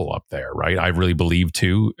goal up there, right? I really believe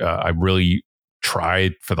too. I really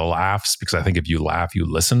tried for the laughs, because I think if you laugh, you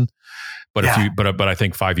listen. But but I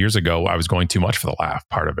think 5 years ago, I was going too much for the laugh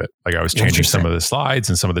part of it. Like I was changing some of the slides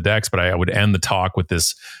and some of the decks, but I would end the talk with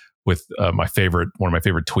one of my favorite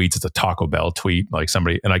tweets. It's a Taco Bell tweet, like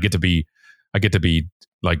somebody, and I get to be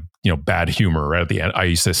like, bad humor right at the end. I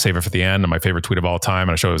used to save it for the end, and my favorite tweet of all time.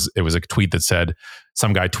 And it was a tweet that said,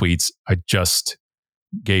 some guy tweets, "I just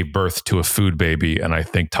gave birth to a food baby, and I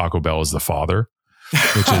think Taco Bell is the father."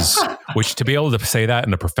 Which to be able to say that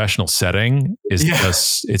in a professional setting is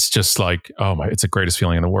it's just like, oh my, it's the greatest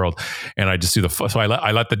feeling in the world. And I just do so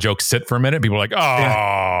I let the joke sit for a minute. People are like,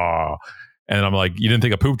 oh, and I'm like, you didn't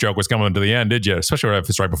think a poop joke was coming to the end, did you? Especially if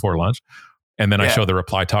it's right before lunch. And then I show the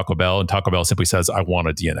reply Taco Bell, and Taco Bell simply says, "I want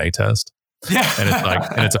a DNA test." Yeah. And it's like,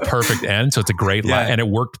 and it's a perfect end. So it's a great and it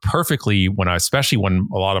worked perfectly especially when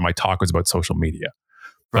a lot of my talk was about social media.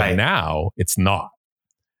 But now it's not.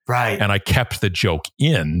 Right. And I kept the joke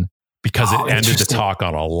in because it ended the talk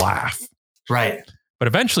on a laugh. Right. But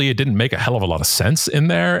eventually it didn't make a hell of a lot of sense in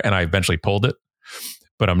there, and I eventually pulled it.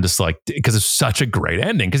 But I'm just like, because it's such a great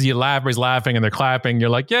ending, because you laugh, everybody's laughing and they're clapping. You're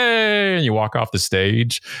like, yay. And you walk off the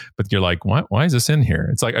stage, but you're like, what? Why is this in here?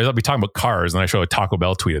 It's like, I'll be talking about cars and I show a Taco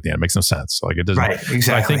Bell tweet at the end. It makes no sense. Like it doesn't. Right. Exactly.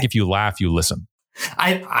 So I think if you laugh, you listen.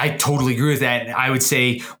 I totally agree with that. I would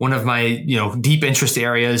say one of my, deep interest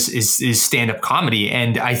areas is stand-up comedy.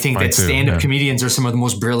 And I think that stand-up comedians are some of the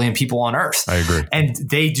most brilliant people on earth. I agree. And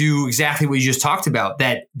they do exactly what you just talked about,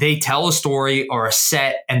 that they tell a story or a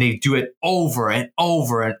set and they do it over and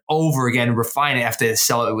over and over again and refine it after they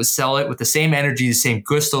sell it with the same energy, the same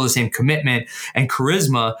gusto, the same commitment and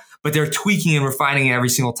charisma, but they're tweaking and refining it every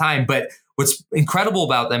single time. But what's incredible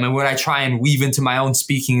about them, and what I try and weave into my own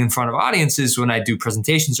speaking in front of audiences when I do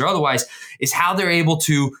presentations or otherwise, is how they're able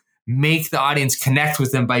to make the audience connect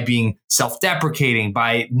with them by being self-deprecating,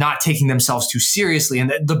 by not taking themselves too seriously.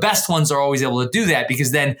 And the best ones are always able to do that,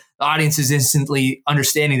 because then the audience is instantly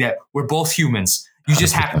understanding that we're both humans. You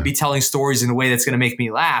just happen to be telling stories in a way that's going to make me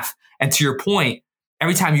laugh. And to your point,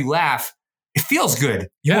 every time you laugh, it feels good.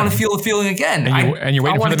 You want to feel the feeling again. And you're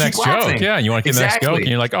waiting for the next joke. Yeah. And you want to get the next joke. And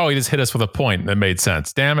you're like, oh, he just hit us with a point that made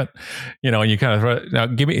sense. Damn it. And you kind of, now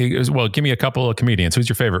give me a couple of comedians. Who's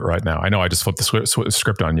your favorite right now? I know I just flipped the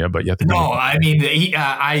script on you, but you have to. No, I mean,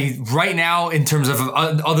 I right now, in terms of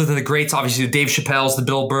other than the greats, obviously the Dave Chappelle's, the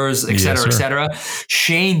Bill Burrs, et cetera, et cetera.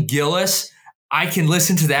 Shane Gillis, I can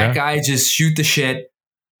listen to that guy just shoot the shit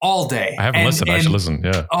all day. I haven't listened. I should listen.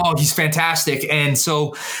 Yeah. Oh, he's fantastic. And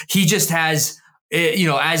so he just has,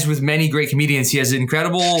 as with many great comedians, he has an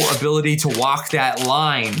incredible ability to walk that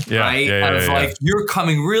line, right? Like you're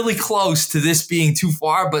coming really close to this being too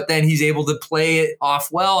far, but then he's able to play it off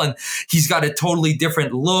well. And he's got a totally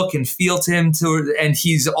different look and feel to him and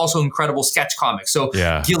he's also incredible sketch comic. So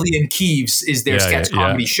Gillian Keeves is their sketch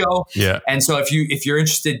comedy show. Yeah. And so if you're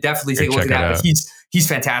interested, definitely take a look at that. But he's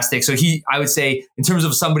fantastic. So I would say, in terms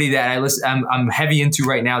of somebody that I'm heavy into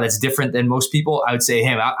right now that's different than most people, I would say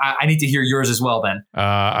him. I need to hear yours as well, Ben.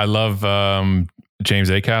 I love James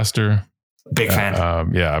Acaster. Big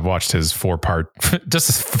fan. Yeah, I've watched his 4-part,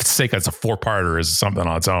 just for the sake it's a 4-parter is something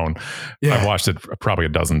on its own. Yeah. I've watched it probably a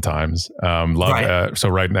dozen times. So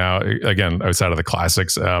right now, again, outside of the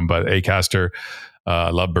classics, but Acaster,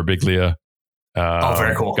 love Birbiglia.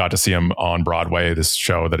 Very cool. Got to see him on Broadway, this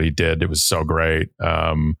show that he did. It was so great.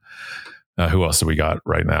 Who else do we got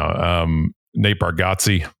right now? Nate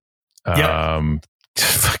Bargatze.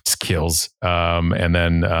 Just kills. And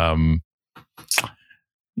then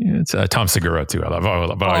it's Tom Segura too.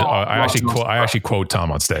 I actually quote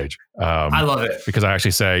Tom on stage. I love it because I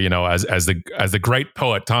actually say, as the great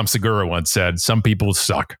poet Tom Segura once said, some people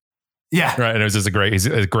suck. Yeah. Right. And it was just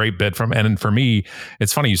a great bit from, and for me,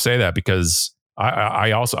 it's funny you say that because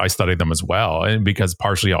I studied them as well. And because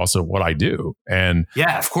partially also what I do. And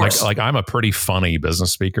yeah, of course. Like I'm a pretty funny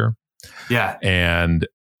business speaker. Yeah. And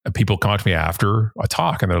people come to me after I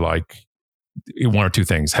talk and they're like, one or two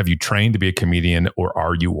things. Have you trained to be a comedian or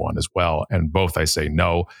are you one as well? And both I say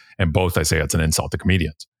no. And both I say it's an insult to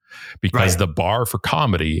comedians because the bar for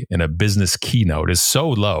comedy in a business keynote is so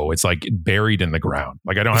low. It's like buried in the ground.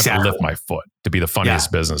 Like I don't have to lift my foot to be the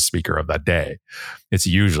funniest business speaker of that day. It's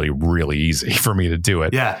usually really easy for me to do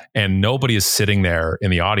it. Yeah. And nobody is sitting there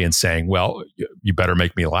in the audience saying, well, you better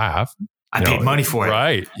make me laugh. I paid money for it.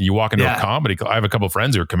 Right. You walk into a comedy club. I have a couple of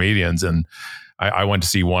friends who are comedians and I went to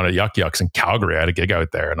see one at Yuck Yucks in Calgary. I had a gig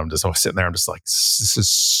out there and I'm just sitting there. I'm just like, this is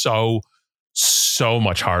so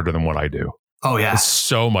much harder than what I do. Oh yeah. It's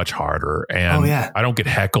so much harder. And I don't get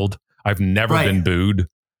heckled. I've never been booed.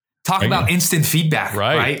 Talk about instant feedback,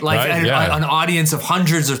 right? Like an audience of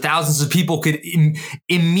hundreds or thousands of people could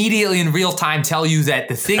immediately in real time tell you that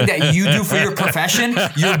the thing that you do for your profession,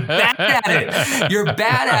 you're bad at it. You're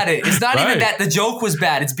bad at it. It's not even that the joke was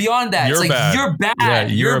bad. It's beyond that. It's like, you're bad. Yeah,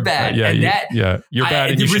 you're bad. Yeah, you're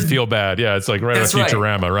bad and you should feel bad. Yeah, it's like right out of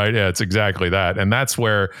Futurama, right? Yeah, it's exactly that. And that's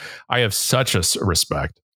where I have such a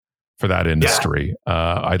respect for that industry.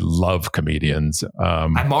 I love comedians. I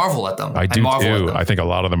marvel at them. I do too. I think a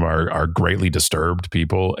lot of them are greatly disturbed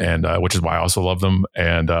people, and which is why I also love them.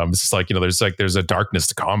 And it's just like, there's a darkness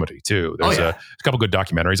to comedy too. There's a couple good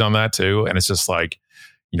documentaries on that too. And it's just like,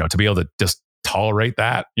 to be able to just tolerate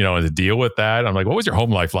that, and to deal with that. I'm like, what was your home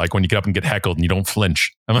life like when you get up and get heckled and you don't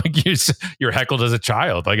flinch? I'm like, you're heckled as a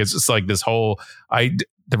child. Like, it's just like this whole,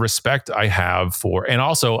 the respect I have for, and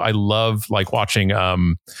also I love like watching,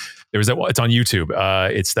 it's on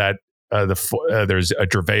YouTube. It's that there's a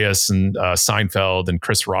Gervais and Seinfeld and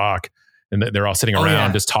Chris Rock, and they're all sitting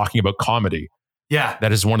around just talking about comedy. Yeah,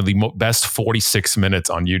 that is one of the best 46 minutes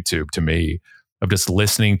on YouTube to me of just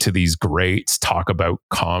listening to these greats talk about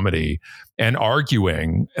comedy and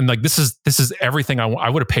arguing. And like this is everything I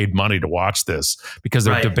would have paid money to watch this because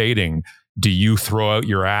they're debating. Do you throw out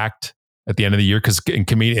your act at the end of the year? Because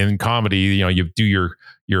in comedy, you do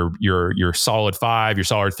your solid 5, your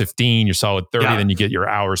solid 15, your solid 30, then you get your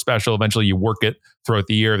hour special. Eventually you work it throughout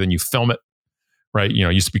the year, then you film it, right? It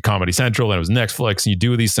used to be Comedy Central, then it was Netflix, and you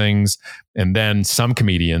do these things. And then some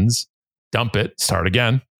comedians dump it, start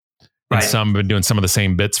again. And some have been doing some of the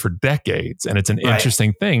same bits for decades. And it's an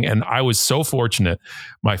interesting thing. And I was so fortunate.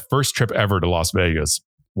 My first trip ever to Las Vegas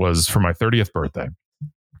was for my 30th birthday.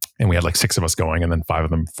 And we had like 6 of us going, and then 4 of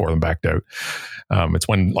them backed out. It's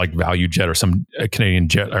when like ValueJet or some Canadian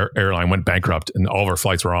jet or airline went bankrupt, and all of our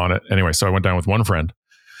flights were on it. Anyway, so I went down with one friend,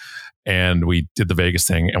 and we did the Vegas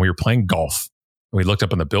thing, and we were playing golf. And we looked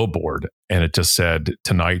up on the billboard, and it just said,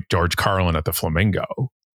 "Tonight, George Carlin at the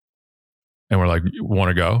Flamingo." And we're like, "Want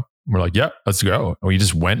to go?" And we're like, "Yep, let's go." And we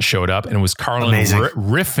just went, showed up, and it was Carlin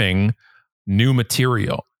riffing new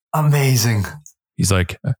material. Amazing. He's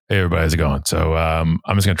like, "Hey, everybody, how's it going? So I'm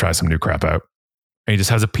just going to try some new crap out." And he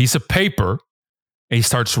just has a piece of paper and he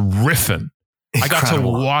starts riffing. Incredible. I got to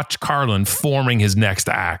watch Carlin forming his next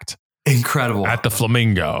act. Incredible. At the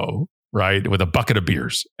Flamingo, right? With a bucket of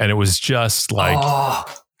beers. And it was just like,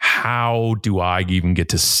 how do I even get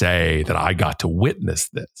to say that I got to witness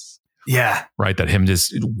this? Yeah. Right. That him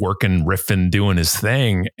just working, riffing, doing his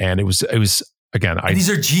thing. And it was again, these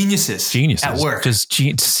are geniuses at work. Just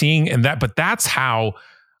seeing and that, but that's how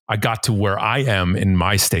I got to where I am in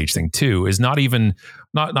my stage thing too, is not even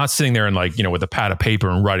not sitting there and like, with a pad of paper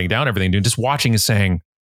and writing down everything, just watching and saying,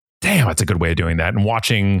 damn, that's a good way of doing that. And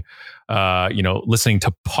watching, listening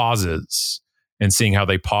to pauses and seeing how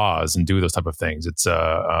they pause and do those type of things. It's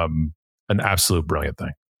an absolute brilliant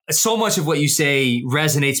thing. So much of what you say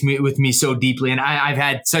resonates with me so deeply. And I've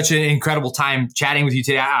had such an incredible time chatting with you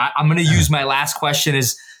today. I'm going to use my last question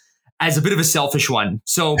as a bit of a selfish one.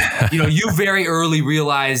 So, you very early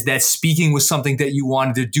realized that speaking was something that you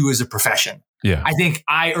wanted to do as a profession. Yeah. I think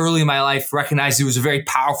I early in my life recognized it was a very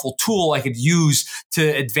powerful tool I could use to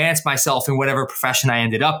advance myself in whatever profession I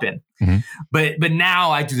ended up in. Mm-hmm. But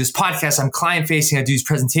now I do this podcast, I'm client facing, I do these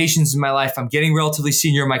presentations in my life, I'm getting relatively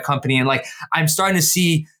senior in my company. And like, I'm starting to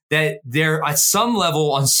see that there at some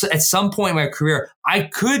level, at some point in my career, I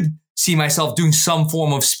could see myself doing some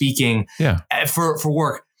form of speaking for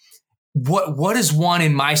work. What does one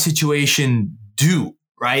in my situation do,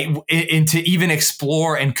 right? And to even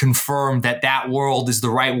explore and confirm that world is the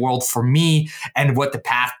right world for me and what the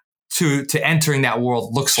path to entering that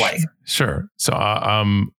world looks like. Sure. So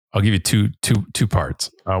I'll give you two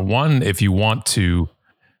parts. One, if you want to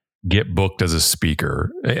get booked as a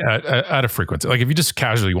speaker at a frequency, like if you just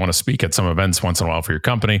casually want to speak at some events once in a while for your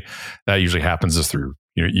company, that usually happens just through,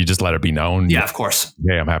 you just let it be known. Yeah, of course.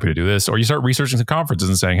 Hey, I'm happy to do this. Or you start researching some conferences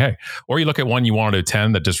and saying, hey, or you look at one you wanted to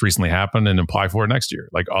attend that just recently happened and apply for it next year.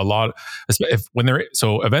 Like a lot,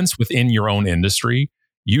 so events within your own industry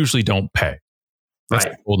usually don't pay. That's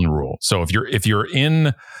the golden rule. So if you're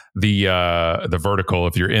in the vertical,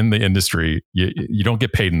 if you're in the industry, you don't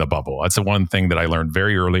get paid in the bubble. That's the one thing that I learned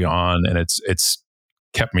very early on, and it's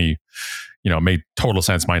kept me, made total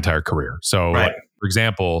sense my entire career. So, for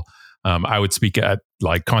example, I would speak at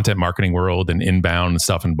like Content Marketing World and Inbound and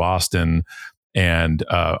stuff in Boston, and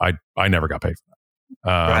I never got paid for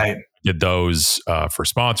that. Did those for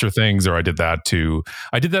sponsor things, or I did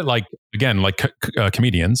that like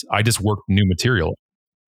comedians. I just worked new material.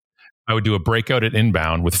 I would do a breakout at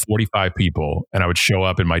Inbound with 45 people, and I would show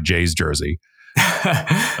up in my Jays jersey,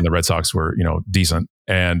 and the Red Sox were decent,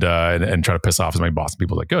 and try to piss off as many Boston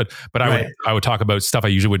people as I could. But I would talk about stuff I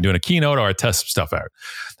usually wouldn't do in a keynote, or I'd test stuff out.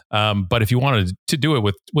 But if you wanted to do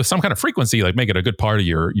it with some kind of frequency, like make it a good part of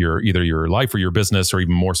your either your life or your business, or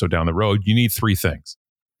even more so down the road, you need three things.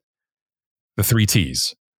 The 3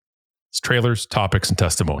 T's. It's trailers, topics, and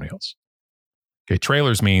testimonials. Okay,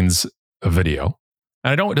 trailers means a video.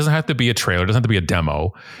 And it doesn't have to be a trailer. It doesn't have to be a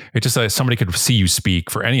demo. It's just that somebody could see you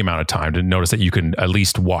speak for any amount of time to notice that you can at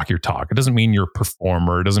least walk your talk. It doesn't mean you're a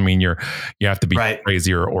performer. It doesn't mean you have to be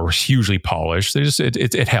crazy or hugely polished.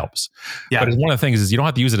 It helps. Yeah. But one of the things is you don't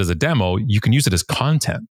have to use it as a demo. You can use it as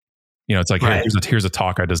content. It's like, here's a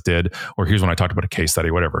talk I just did, or here's when I talked about a case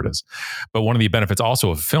study, whatever it is. But one of the benefits also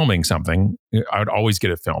of filming something, I would always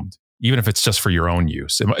get it filmed, even if it's just for your own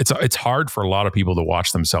use. It's hard for a lot of people to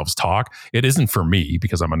watch themselves talk. It isn't for me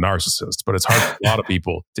because I'm a narcissist, but it's hard for a lot of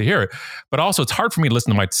people to hear it. But also it's hard for me to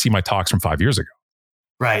listen to see my talks from 5 years ago.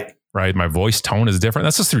 Right. My voice tone is different.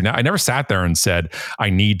 That's just through now. I never sat there and said, I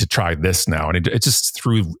need to try this now. And it's just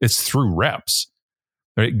through reps.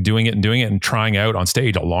 Right? Doing it and trying out on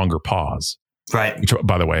stage a longer pause. Right. Which,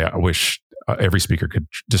 by the way, I wish every speaker could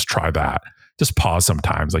just try that. Just pause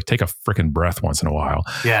sometimes, like take a freaking breath once in a while.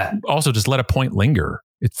 Yeah. Also, just let a point linger.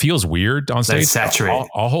 It feels weird on stage. Saturate.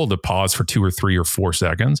 I'll hold a pause for 2 or 3 or 4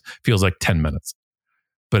 seconds. Feels like 10 minutes,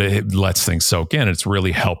 but it lets things soak in. It's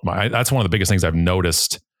really helped that's one of the biggest things I've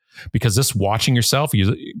noticed, because just watching yourself,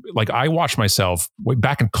 I watched myself way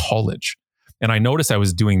back in college, and I noticed I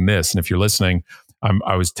was doing this. And if you're listening,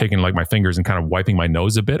 I was taking like my fingers and kind of wiping my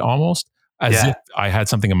nose a bit, almost as if I had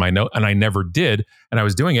something in my nose, and I never did. And I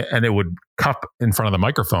was doing it, and it would cup in front of the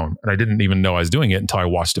microphone, and I didn't even know I was doing it until I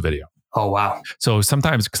watched a video. Oh, wow. So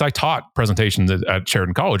sometimes, because I taught presentations at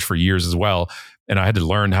Sheridan College for years as well, and I had to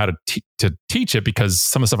learn how to teach it, because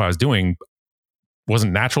some of the stuff I was doing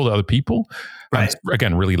wasn't natural to other people. Right.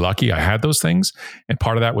 Again, really lucky I had those things. And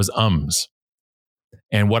part of that was ums.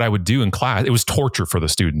 And what I would do in class, it was torture for the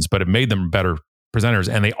students, but it made them better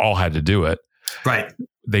presenters, and they all had to do it. Right.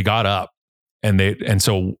 They got up, and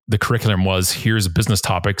so the curriculum was, here's business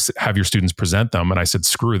topics, have your students present them. And I said,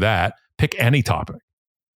 screw that. Pick any topic.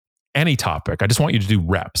 Any topic. I just want you to do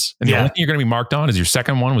reps. And the only thing you're going to be marked on is your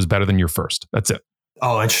second one was better than your first. That's it.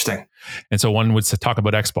 Oh, interesting. And so one would talk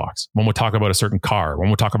about Xbox. One would talk about a certain car. One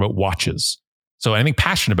would talk about watches. So anything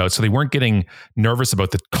passionate about. So they weren't getting nervous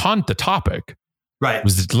about the topic. Right. It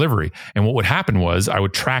was the delivery. And what would happen was I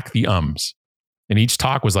would track the ums. And each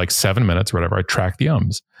talk was like 7 minutes or whatever. I'd track the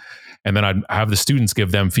ums. And then I'd have the students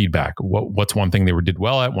give them feedback. What's one thing they did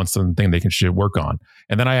well at? What's the thing they should work on?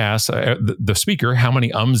 And then I asked the speaker, how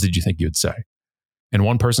many ums did you think you'd say? And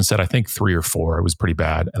one person said, I think 3 or 4. It was pretty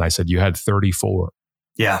bad. And I said, you had 34.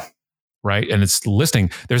 Yeah. Right. And it's listening.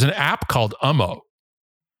 There's an app called Ummo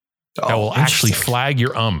that will actually flag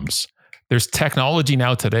your ums. There's technology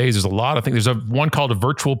now today. There's a lot of things. There's one called a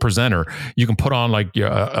virtual presenter. You can put on like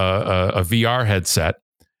a VR headset,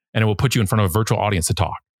 and it will put you in front of a virtual audience to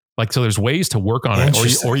talk. Like, so there's ways to work on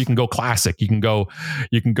it, or you can go classic. You can go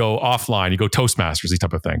offline. You go Toastmasters, these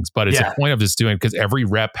type of things. But it's a point of just doing, because every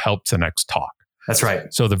rep helps the next talk. That's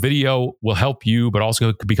right. So the video will help you, but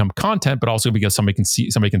also could become content, but also because somebody can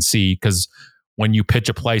see, because when you pitch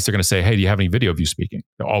a place, they're going to say, hey, do you have any video of you speaking?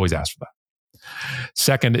 They'll always ask for that.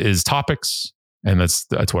 Second is topics. And that's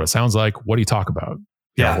what it sounds like. What do you talk about?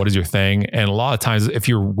 Yeah. What is your thing? And a lot of times, if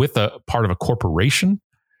you're with a part of a corporation,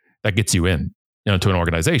 that gets you in, to an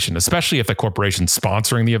organization, especially if the corporation's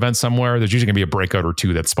sponsoring the event somewhere. There's usually going to be a breakout or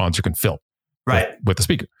two that sponsor can fill, right, with the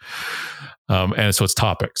speaker. And so it's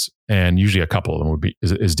topics, and usually a couple of them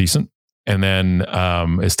is decent. And then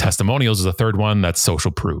is testimonials is the third one. That's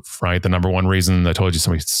social proof, right? The number one reason I told you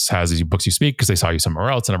somebody has these books you speak because they saw you somewhere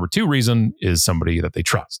else. The number two reason is somebody that they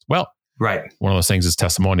trust. Well, right. One of those things is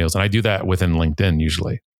testimonials. And I do that within LinkedIn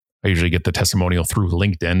usually. I usually get the testimonial through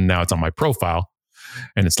LinkedIn. Now it's on my profile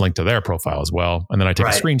and it's linked to their profile as well. And then I take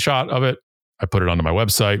a screenshot of it. I put it onto my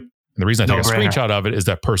website. And the reason I take a screenshot of it is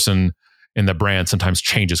that person in the brand sometimes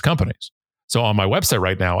changes companies. So on my website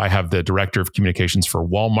right now, I have the director of communications for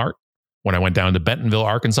Walmart. When I went down to Bentonville,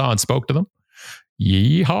 Arkansas and spoke to them,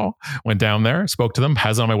 yeehaw, went down there, spoke to them,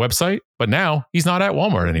 has it on my website, but now he's not at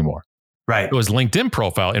Walmart anymore. Right. So his LinkedIn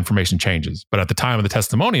profile information changes. But at the time of the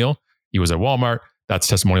testimonial, he was at Walmart. That's a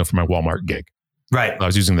testimonial for my Walmart gig. Right. I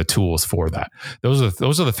was using the tools for that. Those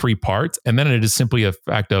are the three parts. And then it is simply a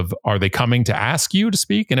fact of, are they coming to ask you to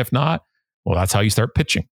speak? And if not, well, that's how you start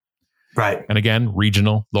pitching. Right. And again,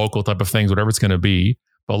 regional, local type of things, whatever it's going to be.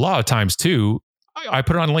 But a lot of times too, I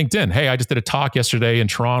put it on LinkedIn. Hey, I just did a talk yesterday in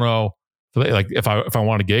Toronto. Like if I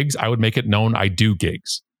wanted gigs, I would make it known I do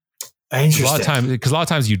gigs. Interesting. A lot of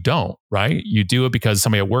times you don't, right? You do it because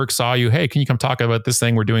somebody at work saw you. Hey, can you come talk about this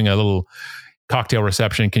thing? We're doing a little cocktail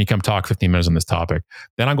reception. Can you come talk 15 minutes on this topic?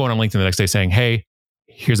 Then I'm going on LinkedIn the next day saying, hey,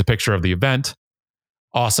 here's a picture of the event.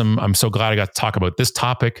 Awesome. I'm so glad I got to talk about this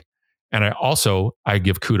topic. And I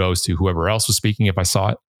give kudos to whoever else was speaking if I saw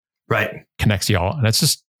it. Right. Connects y'all. And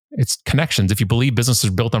it's connections. If you believe business is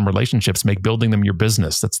built on relationships, make building them your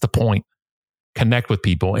business. That's the point. Connect with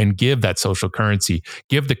people and give that social currency.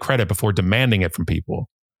 Give the credit before demanding it from people.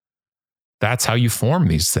 That's how you form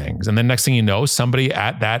these things. And then next thing you know, somebody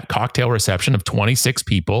at that cocktail reception of 26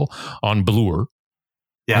 people on Bloor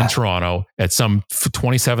in Toronto at some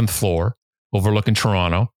 27th floor overlooking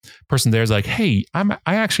Toronto, person there's like, hey,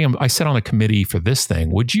 I sit on a committee for this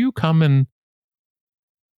thing. Would you come and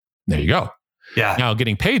there you go. Yeah. Now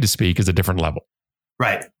getting paid to speak is a different level.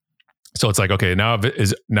 Right. So it's like, okay, now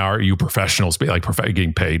are you professional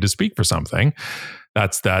getting paid to speak for something?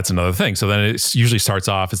 That's another thing. So then it usually starts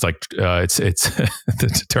off. It's like it's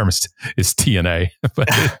the term is TNA, but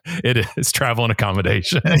it is travel and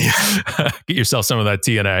accommodation. Get yourself some of that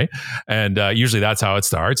TNA, and usually that's how it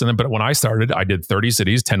starts. And then, but when I started, I did 30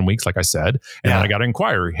 cities, 10 weeks, like I said, and then I got an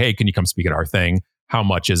inquiry. Hey, can you come speak at our thing? How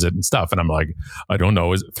much is it and stuff? And I'm like, I don't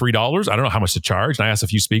know. Is it $3? I don't know how much to charge. And I asked a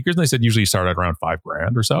few speakers, and they said usually you start at around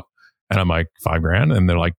 $5,000 or so. And I'm like, $5,000. And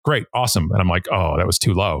they're like, great, awesome. And I'm like, oh, that was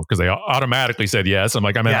too low because they automatically said yes. I'm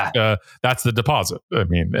like, that's the deposit. I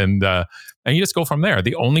mean, and you just go from there.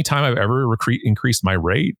 The only time I've ever increased my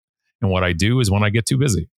rate and what I do is when I get too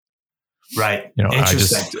busy. Right.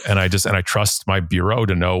 I trust my bureau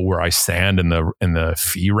to know where I stand in the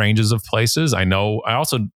fee ranges of places. I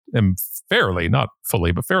also am fairly, not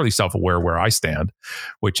fully, but fairly self-aware where I stand,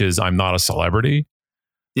 which is I'm not a celebrity.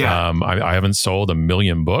 Yeah. I haven't sold 1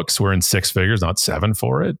 million books. We're in 6 figures, not 7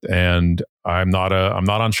 for it. And I'm not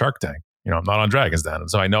on Shark Tank. I'm not on Dragon's Den. And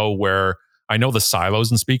so I know the silos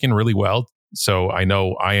in speaking really well. So I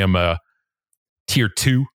know I am a tier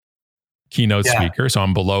 2 keynote speaker. So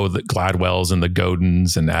I'm below the Gladwells and the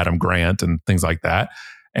Godins and Adam Grant and things like that.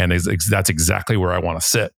 And that's exactly where I want to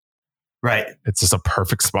sit. Right. It's just a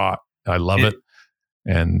perfect spot. I love it.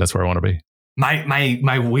 And that's where I want to be.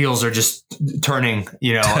 My wheels are just turning, some of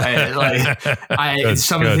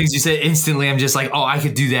the things you said instantly, I'm just like, oh, I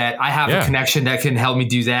could do that. I have a connection that can help me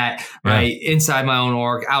do that, right? Inside my own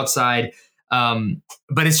org, outside.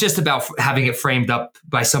 But it's just about having it framed up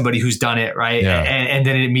by somebody who's done it, right? Yeah. And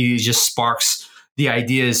then it immediately just sparks the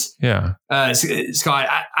ideas. Yeah. Scott,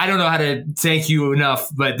 I don't know how to thank you enough,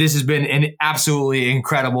 but this has been an absolutely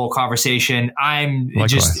incredible conversation. I'm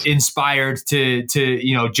just inspired to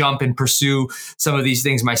jump and pursue some of these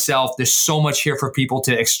things myself. There's so much here for people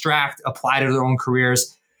to extract, apply to their own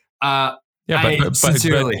careers. But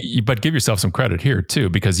give yourself some credit here too,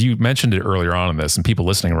 because you mentioned it earlier on in this, and people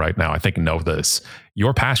listening right now, I think, know this.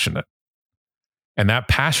 You're passionate. And that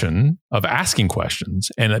passion of asking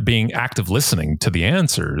questions and being active listening to the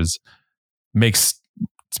answers makes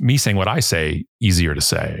me saying what I say easier to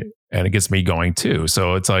say. And it gets me going too.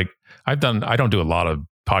 So it's like, I don't do a lot of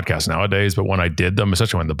podcasts nowadays, but when I did them,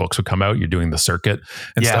 especially when the books would come out, you're doing the circuit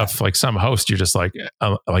and stuff. Like some host, you're just like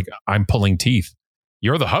I'm pulling teeth.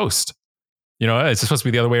 You're the host. It's supposed to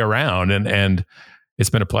be the other way around. And it's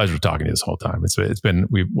been a pleasure talking to you this whole time.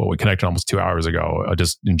 We connected almost 2 hours ago,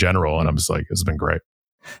 just in general. And I'm just like, it's been great.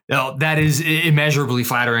 No, that is immeasurably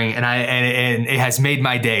flattering, and it has made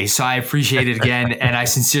my day. So I appreciate it again, and I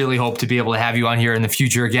sincerely hope to be able to have you on here in the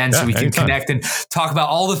future again, so we can connect and talk about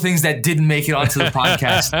all the things that didn't make it onto the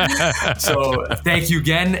podcast. So thank you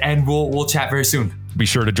again, and we'll chat very soon. Be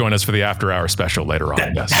sure to join us for the after hour special later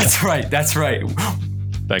on. That's right. That's right.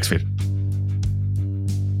 Thanks, Pete.